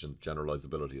start, I mentioned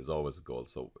generalizability is always a goal.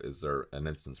 So is there an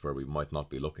instance where we might not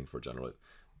be looking for general?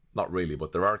 Not really,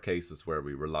 but there are cases where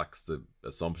we relax the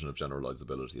assumption of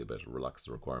generalizability a bit, or relax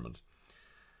the requirement.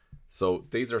 So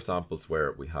these are samples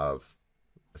where we have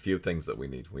a few things that we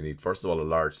need. We need, first of all, a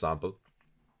large sample.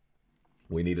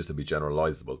 We need it to be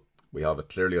generalizable. We have a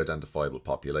clearly identifiable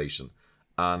population,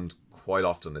 and quite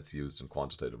often it's used in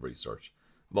quantitative research.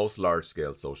 Most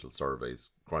large-scale social surveys,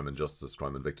 crime and justice,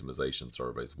 crime and victimization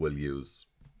surveys, will use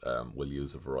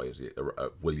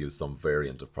some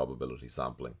variant of probability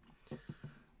sampling.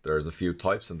 There's a few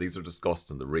types, and these are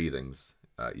discussed in the readings.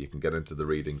 You can get into the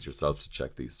readings yourself to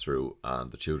check these through,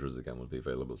 and the tutors again will be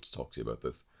available to talk to you about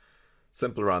this.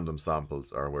 Simple random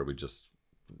samples are where we just,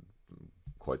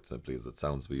 quite simply as it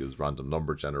sounds, we use random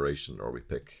number generation, or we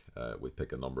pick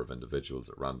a number of individuals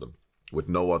at random with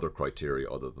no other criteria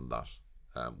other than that.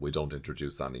 We don't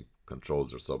introduce any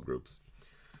controls or subgroups.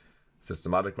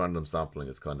 Systematic random sampling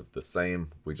is kind of the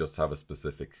same. We just have a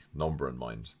specific number in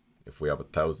mind. If we have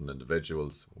 1,000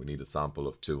 individuals, we need a sample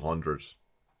of 200.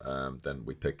 Then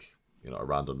we pick, a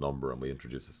random number, and we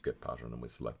introduce a skip pattern, and we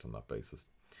select on that basis.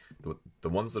 The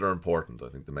ones that are important, I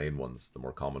think the main ones, the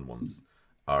more common ones,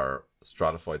 are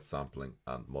stratified sampling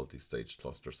and multi-stage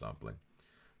cluster sampling.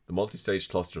 The multi-stage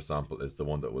cluster sample is the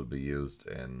one that will be used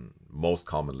most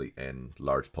commonly in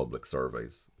large public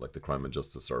surveys, like the crime and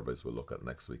justice surveys we'll look at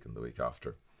next week and the week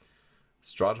after.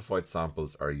 Stratified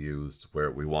samples are used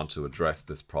where we want to address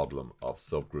this problem of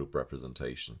subgroup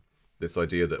representation. This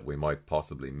idea that we might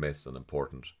possibly miss an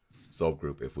important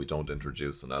subgroup if we don't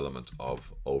introduce an element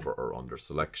of over or under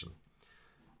selection.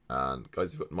 And guys,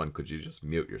 if you wouldn't mind, could you just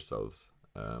mute yourselves?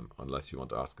 unless you want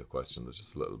to ask a question. There's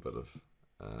just a little bit of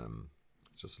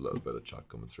chat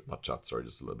coming through. Not chat, sorry,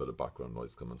 just a little bit of background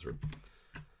noise coming through.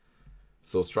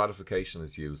 So stratification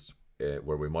is used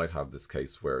where we might have this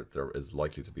case where there is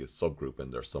likely to be a subgroup in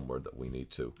there somewhere that we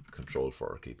need to control for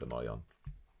or keep an eye on.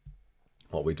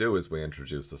 What we do is we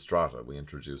introduce a strata. We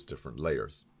introduce different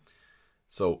layers.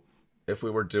 So if we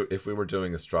were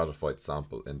doing a stratified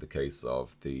sample in the case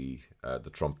of the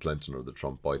Trump-Clinton or the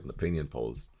Trump-Biden opinion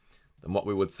polls, then what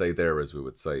we would say there is we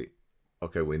would say,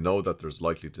 okay, we know that there's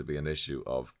likely to be an issue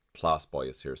of class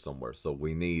bias here somewhere. So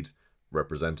we need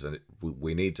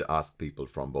to ask people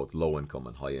from both low income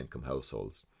and high income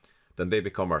households. Then they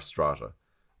become our strata.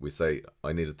 We say,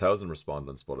 I need 1,000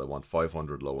 respondents, but I want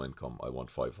 500 low income, I want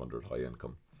 500 high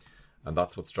income. And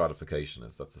that's what stratification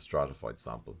is. That's a stratified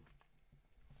sample.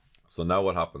 So now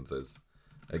what happens is,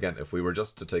 again, if we were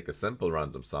just to take a simple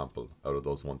random sample out of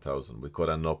those 1,000, we could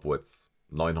end up with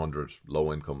 900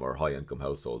 low income or high income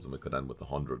households, and we could end with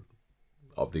 100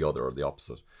 of the other or the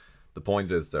opposite. The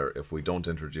point is there, if we don't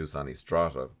introduce any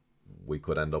strata, we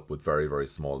could end up with very, very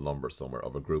small numbers somewhere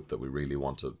of a group that we really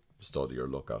want to study or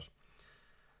look at.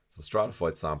 So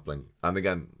stratified sampling, and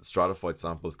again, stratified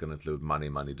samples can include many,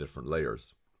 many different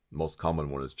layers. The most common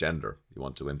one is gender. You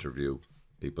want to interview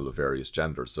people of various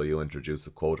genders, so you introduce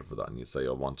a quota for that, and you say,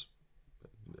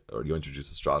 you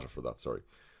introduce a strata for that, sorry.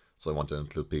 So I want to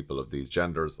include people of these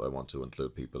genders, I want to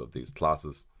include people of these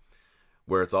classes.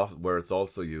 Where it's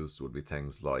also used would be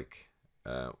things like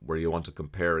where you want to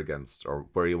compare against, or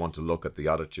where you want to look at the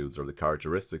attitudes or the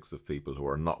characteristics of people who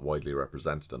are not widely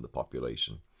represented in the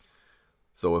population.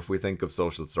 So if we think of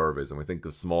social surveys and we think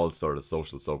of small sort of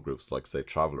social subgroups like, say,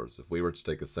 travellers, if we were to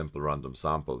take a simple random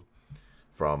sample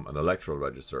from an electoral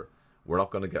register, we're not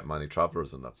going to get many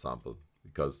travellers in that sample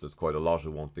because there's quite a lot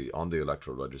who won't be on the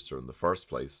electoral register in the first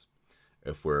place.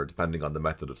 If we're depending on the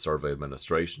method of survey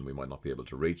administration, we might not be able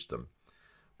to reach them.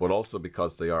 But also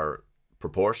because they are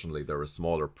proportionally, they're a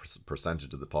smaller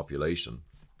percentage of the population.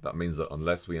 That means that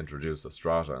unless we introduce a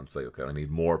strata and say, okay, I need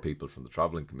more people from the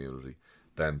travelling community,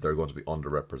 then they're going to be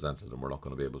underrepresented and we're not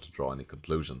going to be able to draw any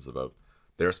conclusions about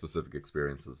their specific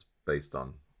experiences based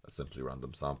on a simply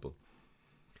random sample.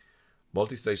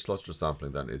 Multi-stage cluster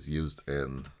sampling then is used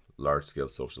in large-scale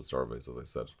social surveys, as I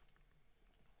said.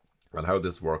 And how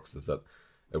this works is that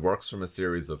it works from a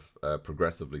series of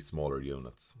progressively smaller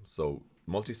units. So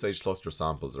multi-stage cluster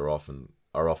samples are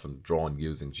often drawn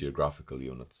using geographical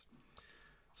units.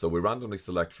 So we randomly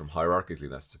select from hierarchically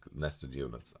nested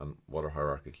units. And what are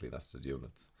hierarchically nested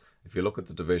units? If you look at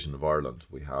the division of Ireland,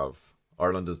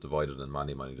 Ireland is divided in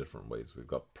many, many different ways. We've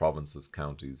got provinces,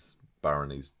 counties,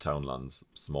 baronies, townlands,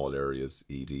 small areas,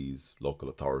 EDs, local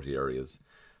authority areas.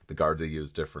 The Gardaí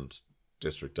use different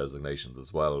district designations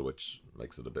as well, which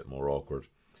makes it a bit more awkward.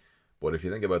 But if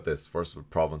you think about this, first with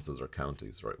provinces or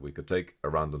counties, right? We could take a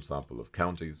random sample of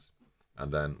counties,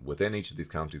 and then within each of these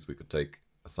counties, we could take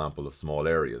a sample of small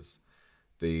areas.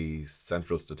 The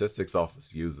Central Statistics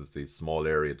Office uses these small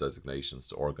area designations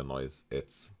to organise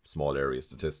its small area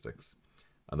statistics.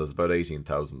 And there's about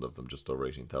 18,000 of them, just over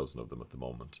 18,000 of them at the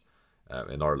moment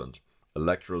in Ireland.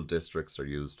 Electoral districts are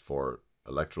used for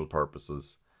electoral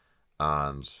purposes,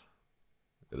 and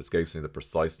it escapes me the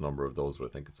precise number of those, but I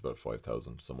think it's about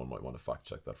 5,000. Someone might want to fact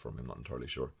check that for me, I'm not entirely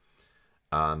sure.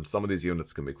 And some of these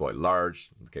units can be quite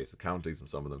large in the case of counties, and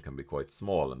some of them can be quite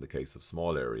small in the case of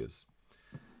small areas.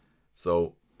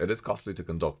 So it is costly to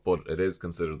conduct, but it is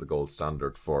considered the gold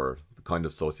standard for the kind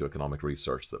of socioeconomic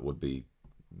research that would be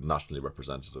nationally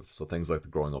representative. So things like the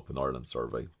Growing Up in Ireland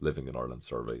survey, Living in Ireland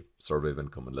survey, Survey of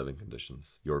Income and Living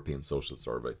Conditions, European Social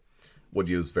Survey, would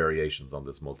use variations on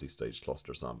this multi-stage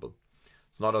cluster sample.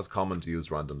 It's not as common to use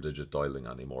random digit dialing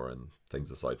anymore in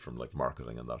things aside from like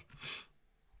marketing and that.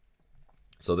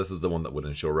 So this is the one that would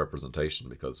ensure representation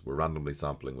because we're randomly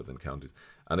sampling within counties.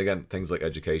 And again, things like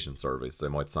education surveys, they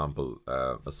might sample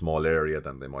a small area,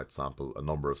 then they might sample a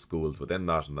number of schools within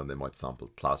that, and then they might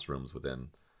sample classrooms within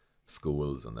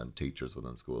schools and then teachers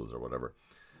within schools or whatever.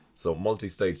 So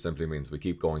multi-stage simply means we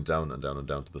keep going down and down and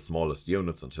down to the smallest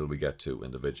units until we get to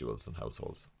individuals and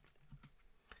households.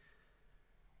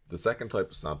 The second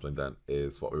type of sampling then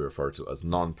is what we refer to as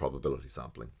non-probability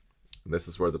sampling. And this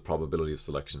is where the probability of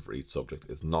selection for each subject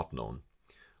is not known.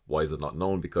 Why is it not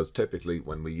known? Because typically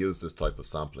when we use this type of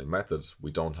sampling method,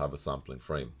 we don't have a sampling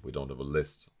frame. We don't have a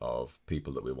list of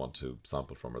people that we want to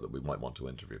sample from or that we might want to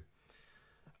interview.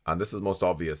 And this is most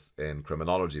obvious in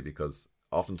criminology because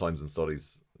oftentimes in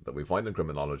studies that we find in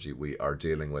criminology, we are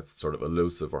dealing with sort of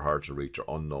elusive or hard to reach or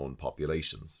unknown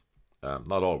populations.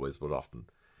 Not always, but often.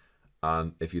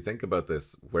 And if you think about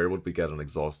this, where would we get an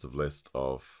exhaustive list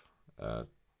of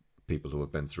people who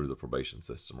have been through the probation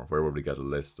system? Or where would we get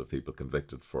a list of people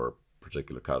convicted for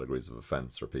particular categories of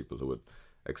offence, or people who would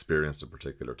experienced a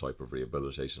particular type of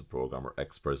rehabilitation program, or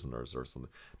ex-prisoners or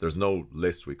something? There's no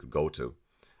list we could go to.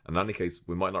 In any case,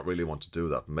 we might not really want to do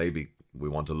that. Maybe we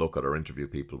want to look at or interview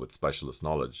people with specialist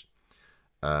knowledge.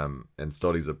 In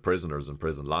studies of prisoners and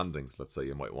prison landings, let's say,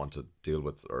 you might want to deal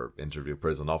with or interview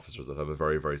prison officers that have a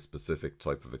very, very specific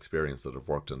type of experience, that have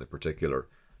worked in a particular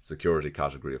security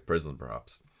category of prison,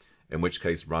 perhaps. In which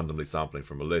case, randomly sampling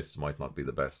from a list might not be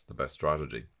the best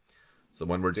strategy. So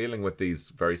when we're dealing with these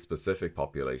very specific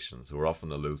populations, who are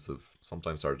often elusive,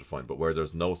 sometimes hard to find, but where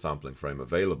there's no sampling frame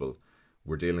available,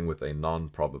 we're dealing with a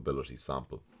non-probability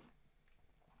sample.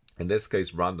 In this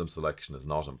case, random selection is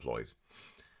not employed.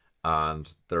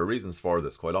 And there are reasons for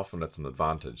this. Quite often it's an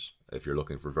advantage if you're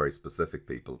looking for very specific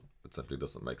people. It simply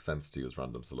doesn't make sense to use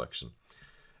random selection.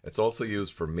 It's also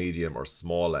used for medium or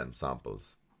small n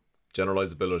samples.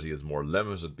 Generalizability is more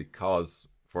limited because,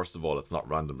 first of all, it's not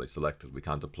randomly selected. We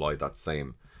can't apply that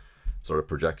same sort of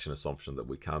projection assumption that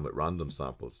we can with random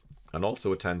samples. And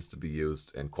also it tends to be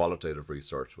used in qualitative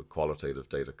research with qualitative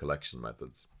data collection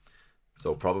methods.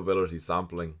 So probability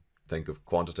sampling, think of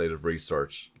quantitative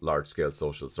research, large-scale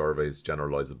social surveys,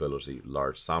 generalizability,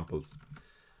 large samples.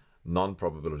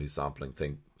 Non-probability sampling,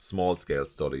 think small-scale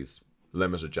studies,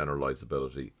 limited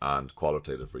generalizability, and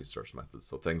qualitative research methods.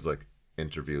 So things like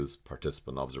interviews,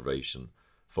 participant observation,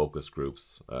 focus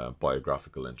groups,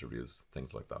 biographical interviews,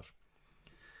 things like that.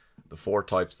 The 4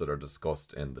 types that are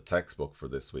discussed in the textbook for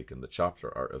this week in the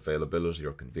chapter are availability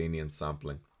or convenience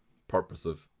sampling,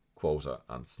 purposive, quota,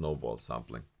 and snowball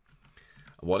sampling.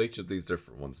 And what each of these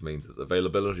different ones means is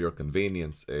availability or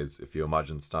convenience is if you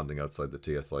imagine standing outside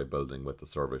the TSI building with the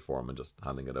survey form and just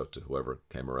handing it out to whoever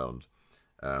came around.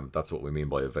 That's what we mean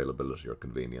by availability or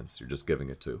convenience. You're just giving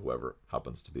it to whoever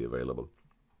happens to be available.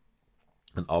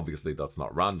 And obviously that's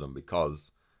not random,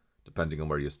 because depending on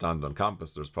where you stand on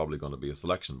campus, there's probably going to be a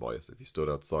selection bias. If you stood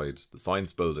outside the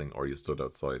science building or you stood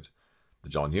outside the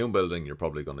John Hume building, you're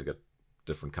probably going to get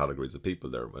different categories of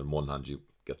people there. In one hand, you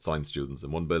get science students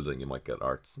in one building, you might get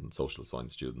arts and social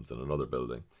science students in another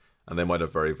building. And they might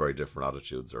have very, very different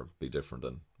attitudes or be different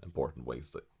in important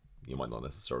ways that you might not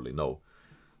necessarily know.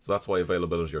 So that's why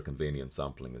availability or convenience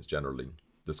sampling is generally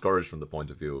discouraged from the point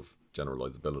of view of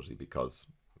generalizability, because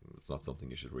it's not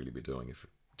something you should really be doing if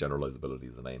generalizability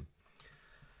is an aim.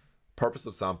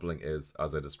 Purposive sampling is,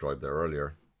 as I described there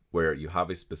earlier, where you have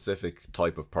a specific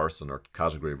type of person or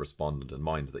category of respondent in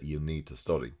mind that you need to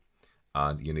study,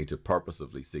 and you need to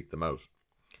purposively seek them out.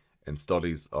 In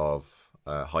studies of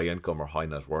high income or high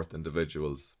net worth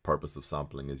individuals, purposive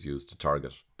sampling is used to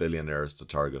target billionaires, to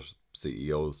target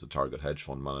CEOs, to target hedge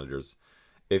fund managers,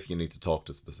 if you need to talk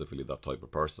to specifically that type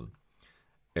of person.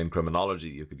 In criminology,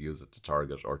 you could use it to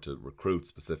target or to recruit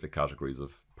specific categories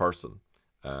of person.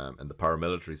 In the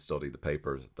paramilitary study, the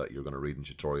paper that you're going to read in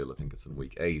tutorial, I think it's in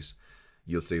week 8,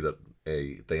 you'll see that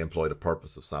they employed a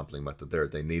purposive sampling method there.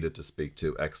 They needed to speak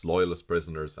to ex-loyalist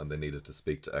prisoners and they needed to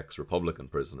speak to ex-Republican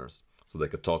prisoners. So they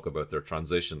could talk about their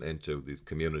transition into these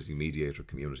community mediator,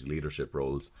 community leadership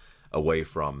roles away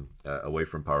from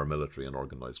paramilitary and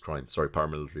organized crime. Sorry,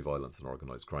 paramilitary violence and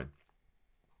organized crime.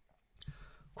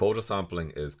 Quota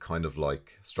sampling is kind of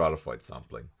like stratified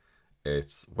sampling.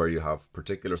 It's where you have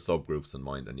particular subgroups in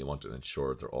mind and you want to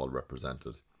ensure they're all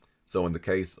represented. So in the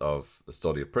case of a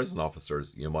study of prison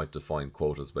officers, you might define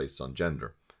quotas based on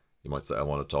gender. You might say, I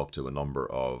want to talk to a number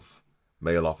of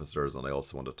male officers and I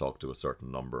also want to talk to a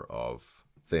certain number of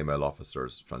female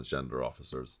officers, transgender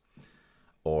officers.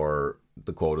 Or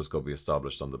the quotas could be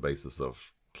established on the basis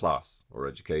of class or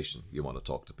education. You want to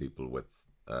talk to people with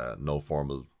no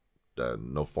formal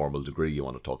degree. You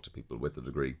want to talk to people with a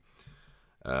degree.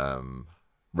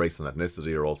 Race and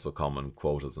ethnicity are also common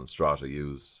quotas and strata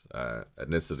use.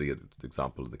 Ethnicity,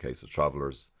 example in the case of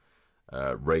travellers.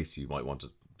 Race, you might want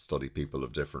to study people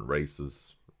of different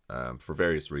races for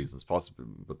various reasons, possibly,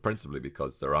 but principally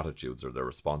because their attitudes or their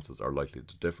responses are likely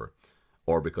to differ,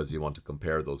 or because you want to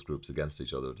compare those groups against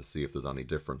each other to see if there's any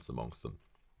difference amongst them.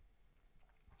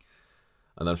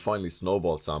 And then finally,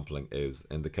 snowball sampling is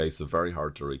in the case of very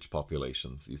hard to reach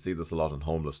populations. You see this a lot in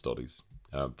homeless studies.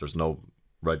 There's no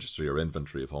registry or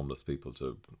inventory of homeless people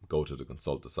to go to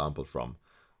consult a sample from.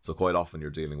 So quite often you're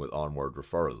dealing with onward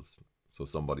referrals. So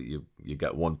somebody, you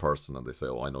get one person and they say,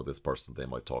 oh, I know this person, they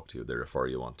might talk to you, they refer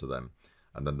you on to them.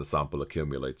 And then the sample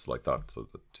accumulates like that, so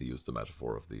that, to use the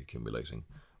metaphor of the accumulating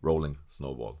rolling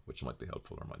snowball, which might be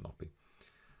helpful or might not be.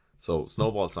 So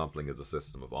snowball sampling is a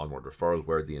system of onward referral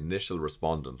where the initial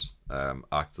respondent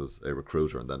acts as a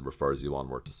recruiter and then refers you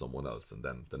onward to someone else, and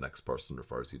then the next person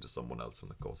refers you to someone else,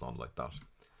 and it goes on like that.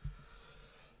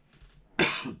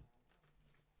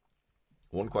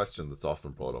 One question that's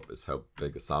often brought up is how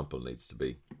big a sample needs to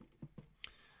be.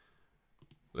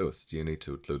 Lewis, do you need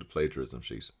to include a plagiarism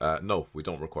sheet? No, we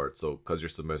don't require it. So, because you're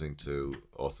submitting to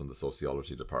us in the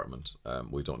sociology department,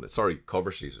 we don't. Sorry,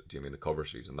 cover sheet. Do you mean a cover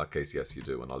sheet? In that case, yes, you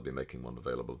do, and I'll be making one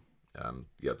available.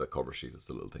 Yeah, the cover sheet is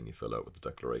the little thing you fill out with the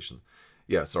declaration.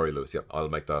 Yeah, sorry, Lewis. Yeah, I'll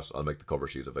make that. I'll make the cover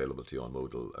sheet available to you on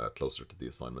Moodle closer to the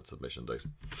assignment submission date.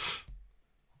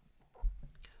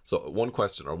 So, one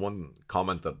question or one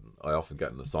comment that I often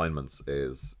get in assignments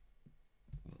is,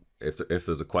 if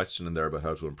there's a question in there about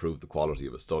how to improve the quality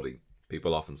of a study,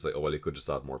 people often say, "Oh well, you could just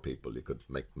add more people. You could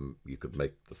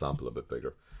make the sample a bit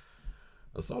bigger."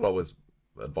 That's not always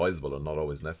advisable and not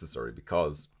always necessary,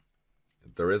 because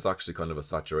there is actually kind of a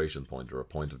saturation point or a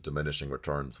point of diminishing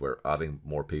returns where adding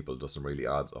more people doesn't really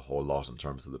add a whole lot in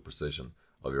terms of the precision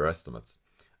of your estimates.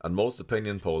 And most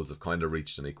opinion polls have kind of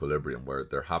reached an equilibrium where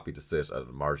they're happy to sit at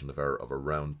a margin of error of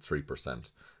around 3%,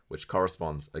 which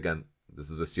corresponds, again, this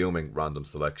is assuming random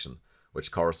selection,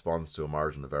 which corresponds to a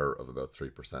margin of error of about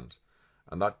 3%.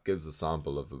 And that gives a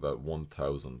sample of about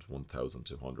 1,000,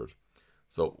 1,200.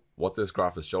 So what this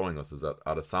graph is showing us is that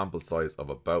at a sample size of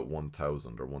about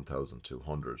 1,000 or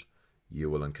 1,200,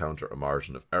 you will encounter a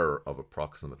margin of error of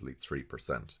approximately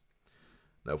 3%.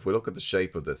 Now, if we look at the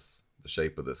shape of this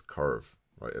curve,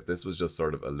 right, if this was just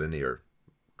sort of a linear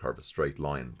curve, a straight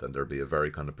line, then there'd be a very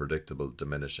kind of predictable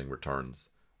diminishing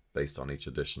returns based on each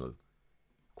additional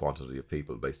quantity of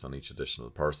people, based on each additional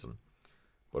person.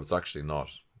 But it's actually not.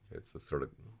 It's a sort of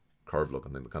curve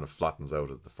looking thing that kind of flattens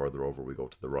out as the further over we go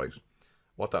to the right.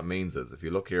 What that means is, if you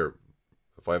look here,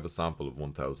 if I have a sample of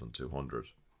 1,200,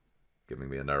 giving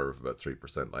me an error of about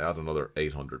 3%, I add another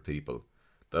 800 people,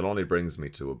 that only brings me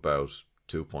to about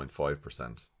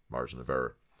 2.5% margin of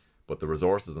error. But the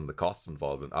resources and the costs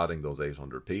involved in adding those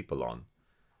 800 people on,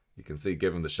 you can see,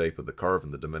 given the shape of the curve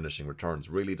and the diminishing returns,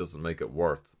 really doesn't make it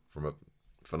worth, from a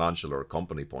financial or a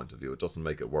company point of view, it doesn't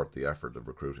make it worth the effort of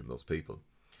recruiting those people.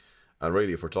 And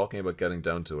really, if we're talking about getting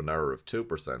down to an error of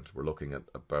 2%, we're looking at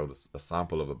about a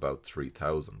sample of about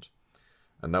 3,000.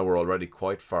 And now we're already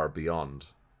quite far beyond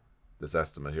this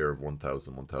estimate here of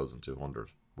 1,000, 1,200.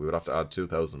 We would have to add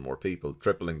 2,000 more people,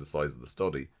 tripling the size of the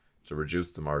study, to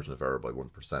reduce the margin of error by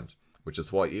 1%. Which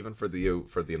is why, even for the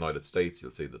United States,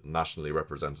 you'll see that nationally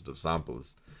representative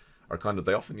samples are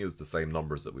they often use the same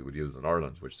numbers that we would use in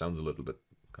Ireland, which sounds a little bit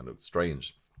kind of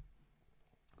strange.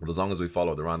 But as long as we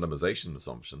follow the randomization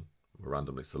assumption, we're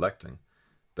randomly selecting,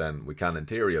 then we can, in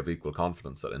theory, have equal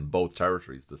confidence that in both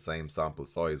territories the same sample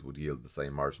size would yield the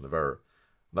same margin of error.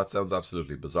 That sounds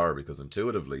absolutely bizarre, because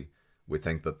intuitively we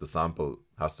think that the sample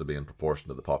has to be in proportion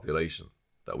to the population,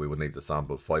 that we would need to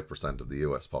sample 5% of the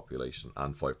US population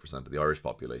and 5% of the Irish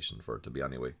population for it to be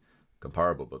anyway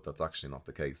comparable, but that's actually not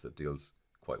the case. It deals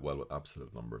quite well with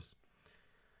absolute numbers.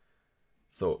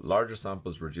 So larger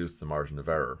samples reduce the margin of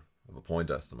error of a point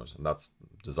estimate, and that's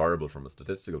desirable from a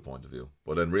statistical point of view.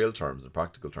 But in real terms, in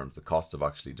practical terms, the cost of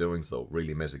actually doing so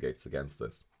really mitigates against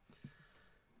this.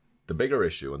 The bigger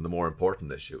issue, and the more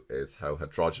important issue, is how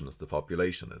heterogeneous the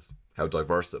population is, how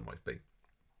diverse it might be.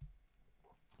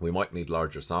 We might need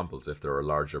larger samples if there are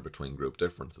larger between group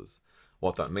differences.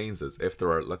 What that means is, if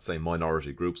there are, let's say,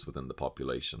 minority groups within the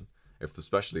population,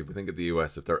 especially if we think of the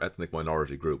US, if there are ethnic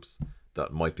minority groups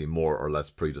that might be more or less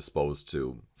predisposed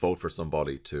to vote for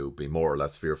somebody, to be more or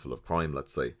less fearful of crime,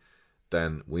 let's say,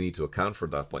 then we need to account for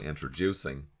that by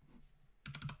introducing,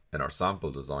 in our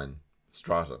sample design,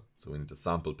 strata. So we need to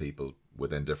sample people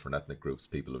within different ethnic groups,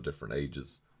 people of different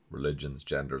ages, religions,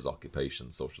 genders,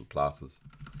 occupations, social classes,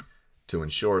 to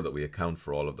ensure that we account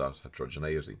for all of that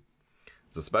heterogeneity.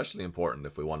 It's especially important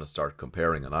if we want to start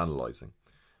comparing and analysing,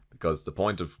 because the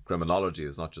point of criminology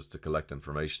is not just to collect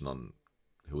information on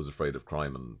who's afraid of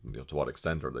crime and to what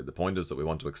extent are they. The point is that we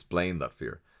want to explain that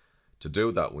fear. To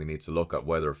do that, we need to look at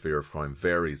whether fear of crime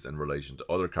varies in relation to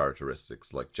other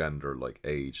characteristics like gender, like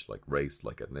age, like race,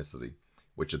 like ethnicity,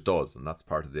 which it does, and that's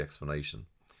part of the explanation.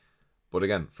 But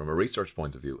again, from a research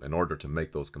point of view, in order to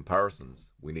make those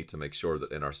comparisons, we need to make sure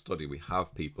that in our study we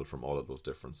have people from all of those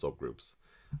different subgroups.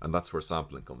 And that's where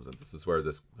sampling comes in. This is where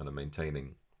this kind of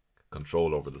maintaining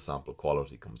control over the sample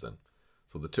quality comes in.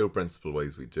 So the two principal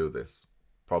ways we do this: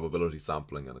 probability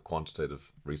sampling and a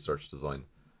quantitative research design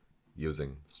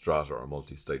using strata or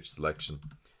multi-stage selection,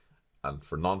 and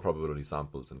for non-probability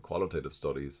samples in qualitative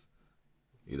studies,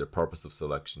 either purpose of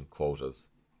selection, quotas,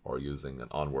 or using an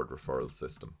onward referral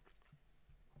system.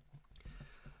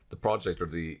 The project or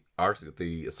the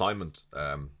assignment,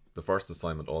 the first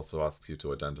assignment also asks you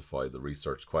to identify the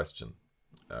research question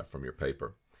from your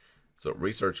paper. So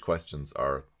research questions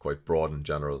are quite broad in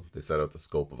general. They set out the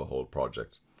scope of a whole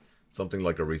project. Something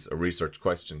like a research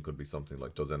question could be something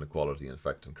like, does inequality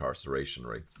affect incarceration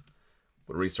rates?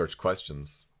 But research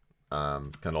questions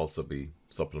can also be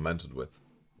supplemented with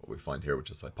what we find here,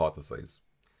 which is hypothesize.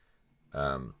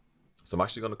 So I'm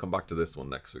actually going to come back to this one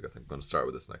next week. I think I'm going to start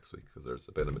with this next week because there's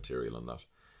a bit of material on that.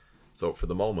 So for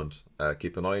the moment,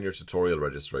 keep an eye on your tutorial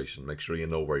registration. Make sure you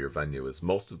know where your venue is.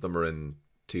 Most of them are in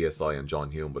TSI and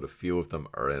John Hume, but a few of them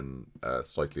are in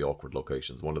slightly awkward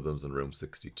locations. One of them is in room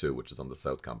 62, which is on the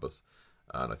South Campus.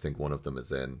 And I think one of them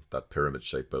is in that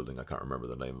pyramid-shaped building. I can't remember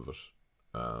the name of it.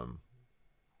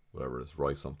 Whatever it is,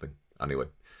 Roy something. Anyway,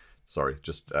 sorry.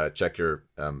 Just check your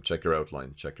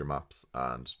outline, check your maps,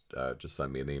 and just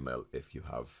send me an email if you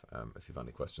have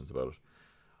any questions about it.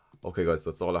 Okay, guys,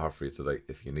 that's all I have for you today.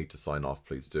 If you need to sign off,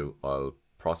 please do. I'll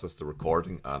process the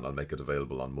recording and I'll make it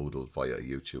available on Moodle via a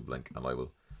YouTube link, and I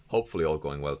will, hopefully all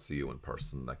going well, see you in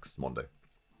person next Monday.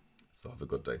 So have a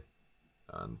good day.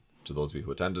 And to those of you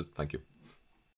who attended, thank you.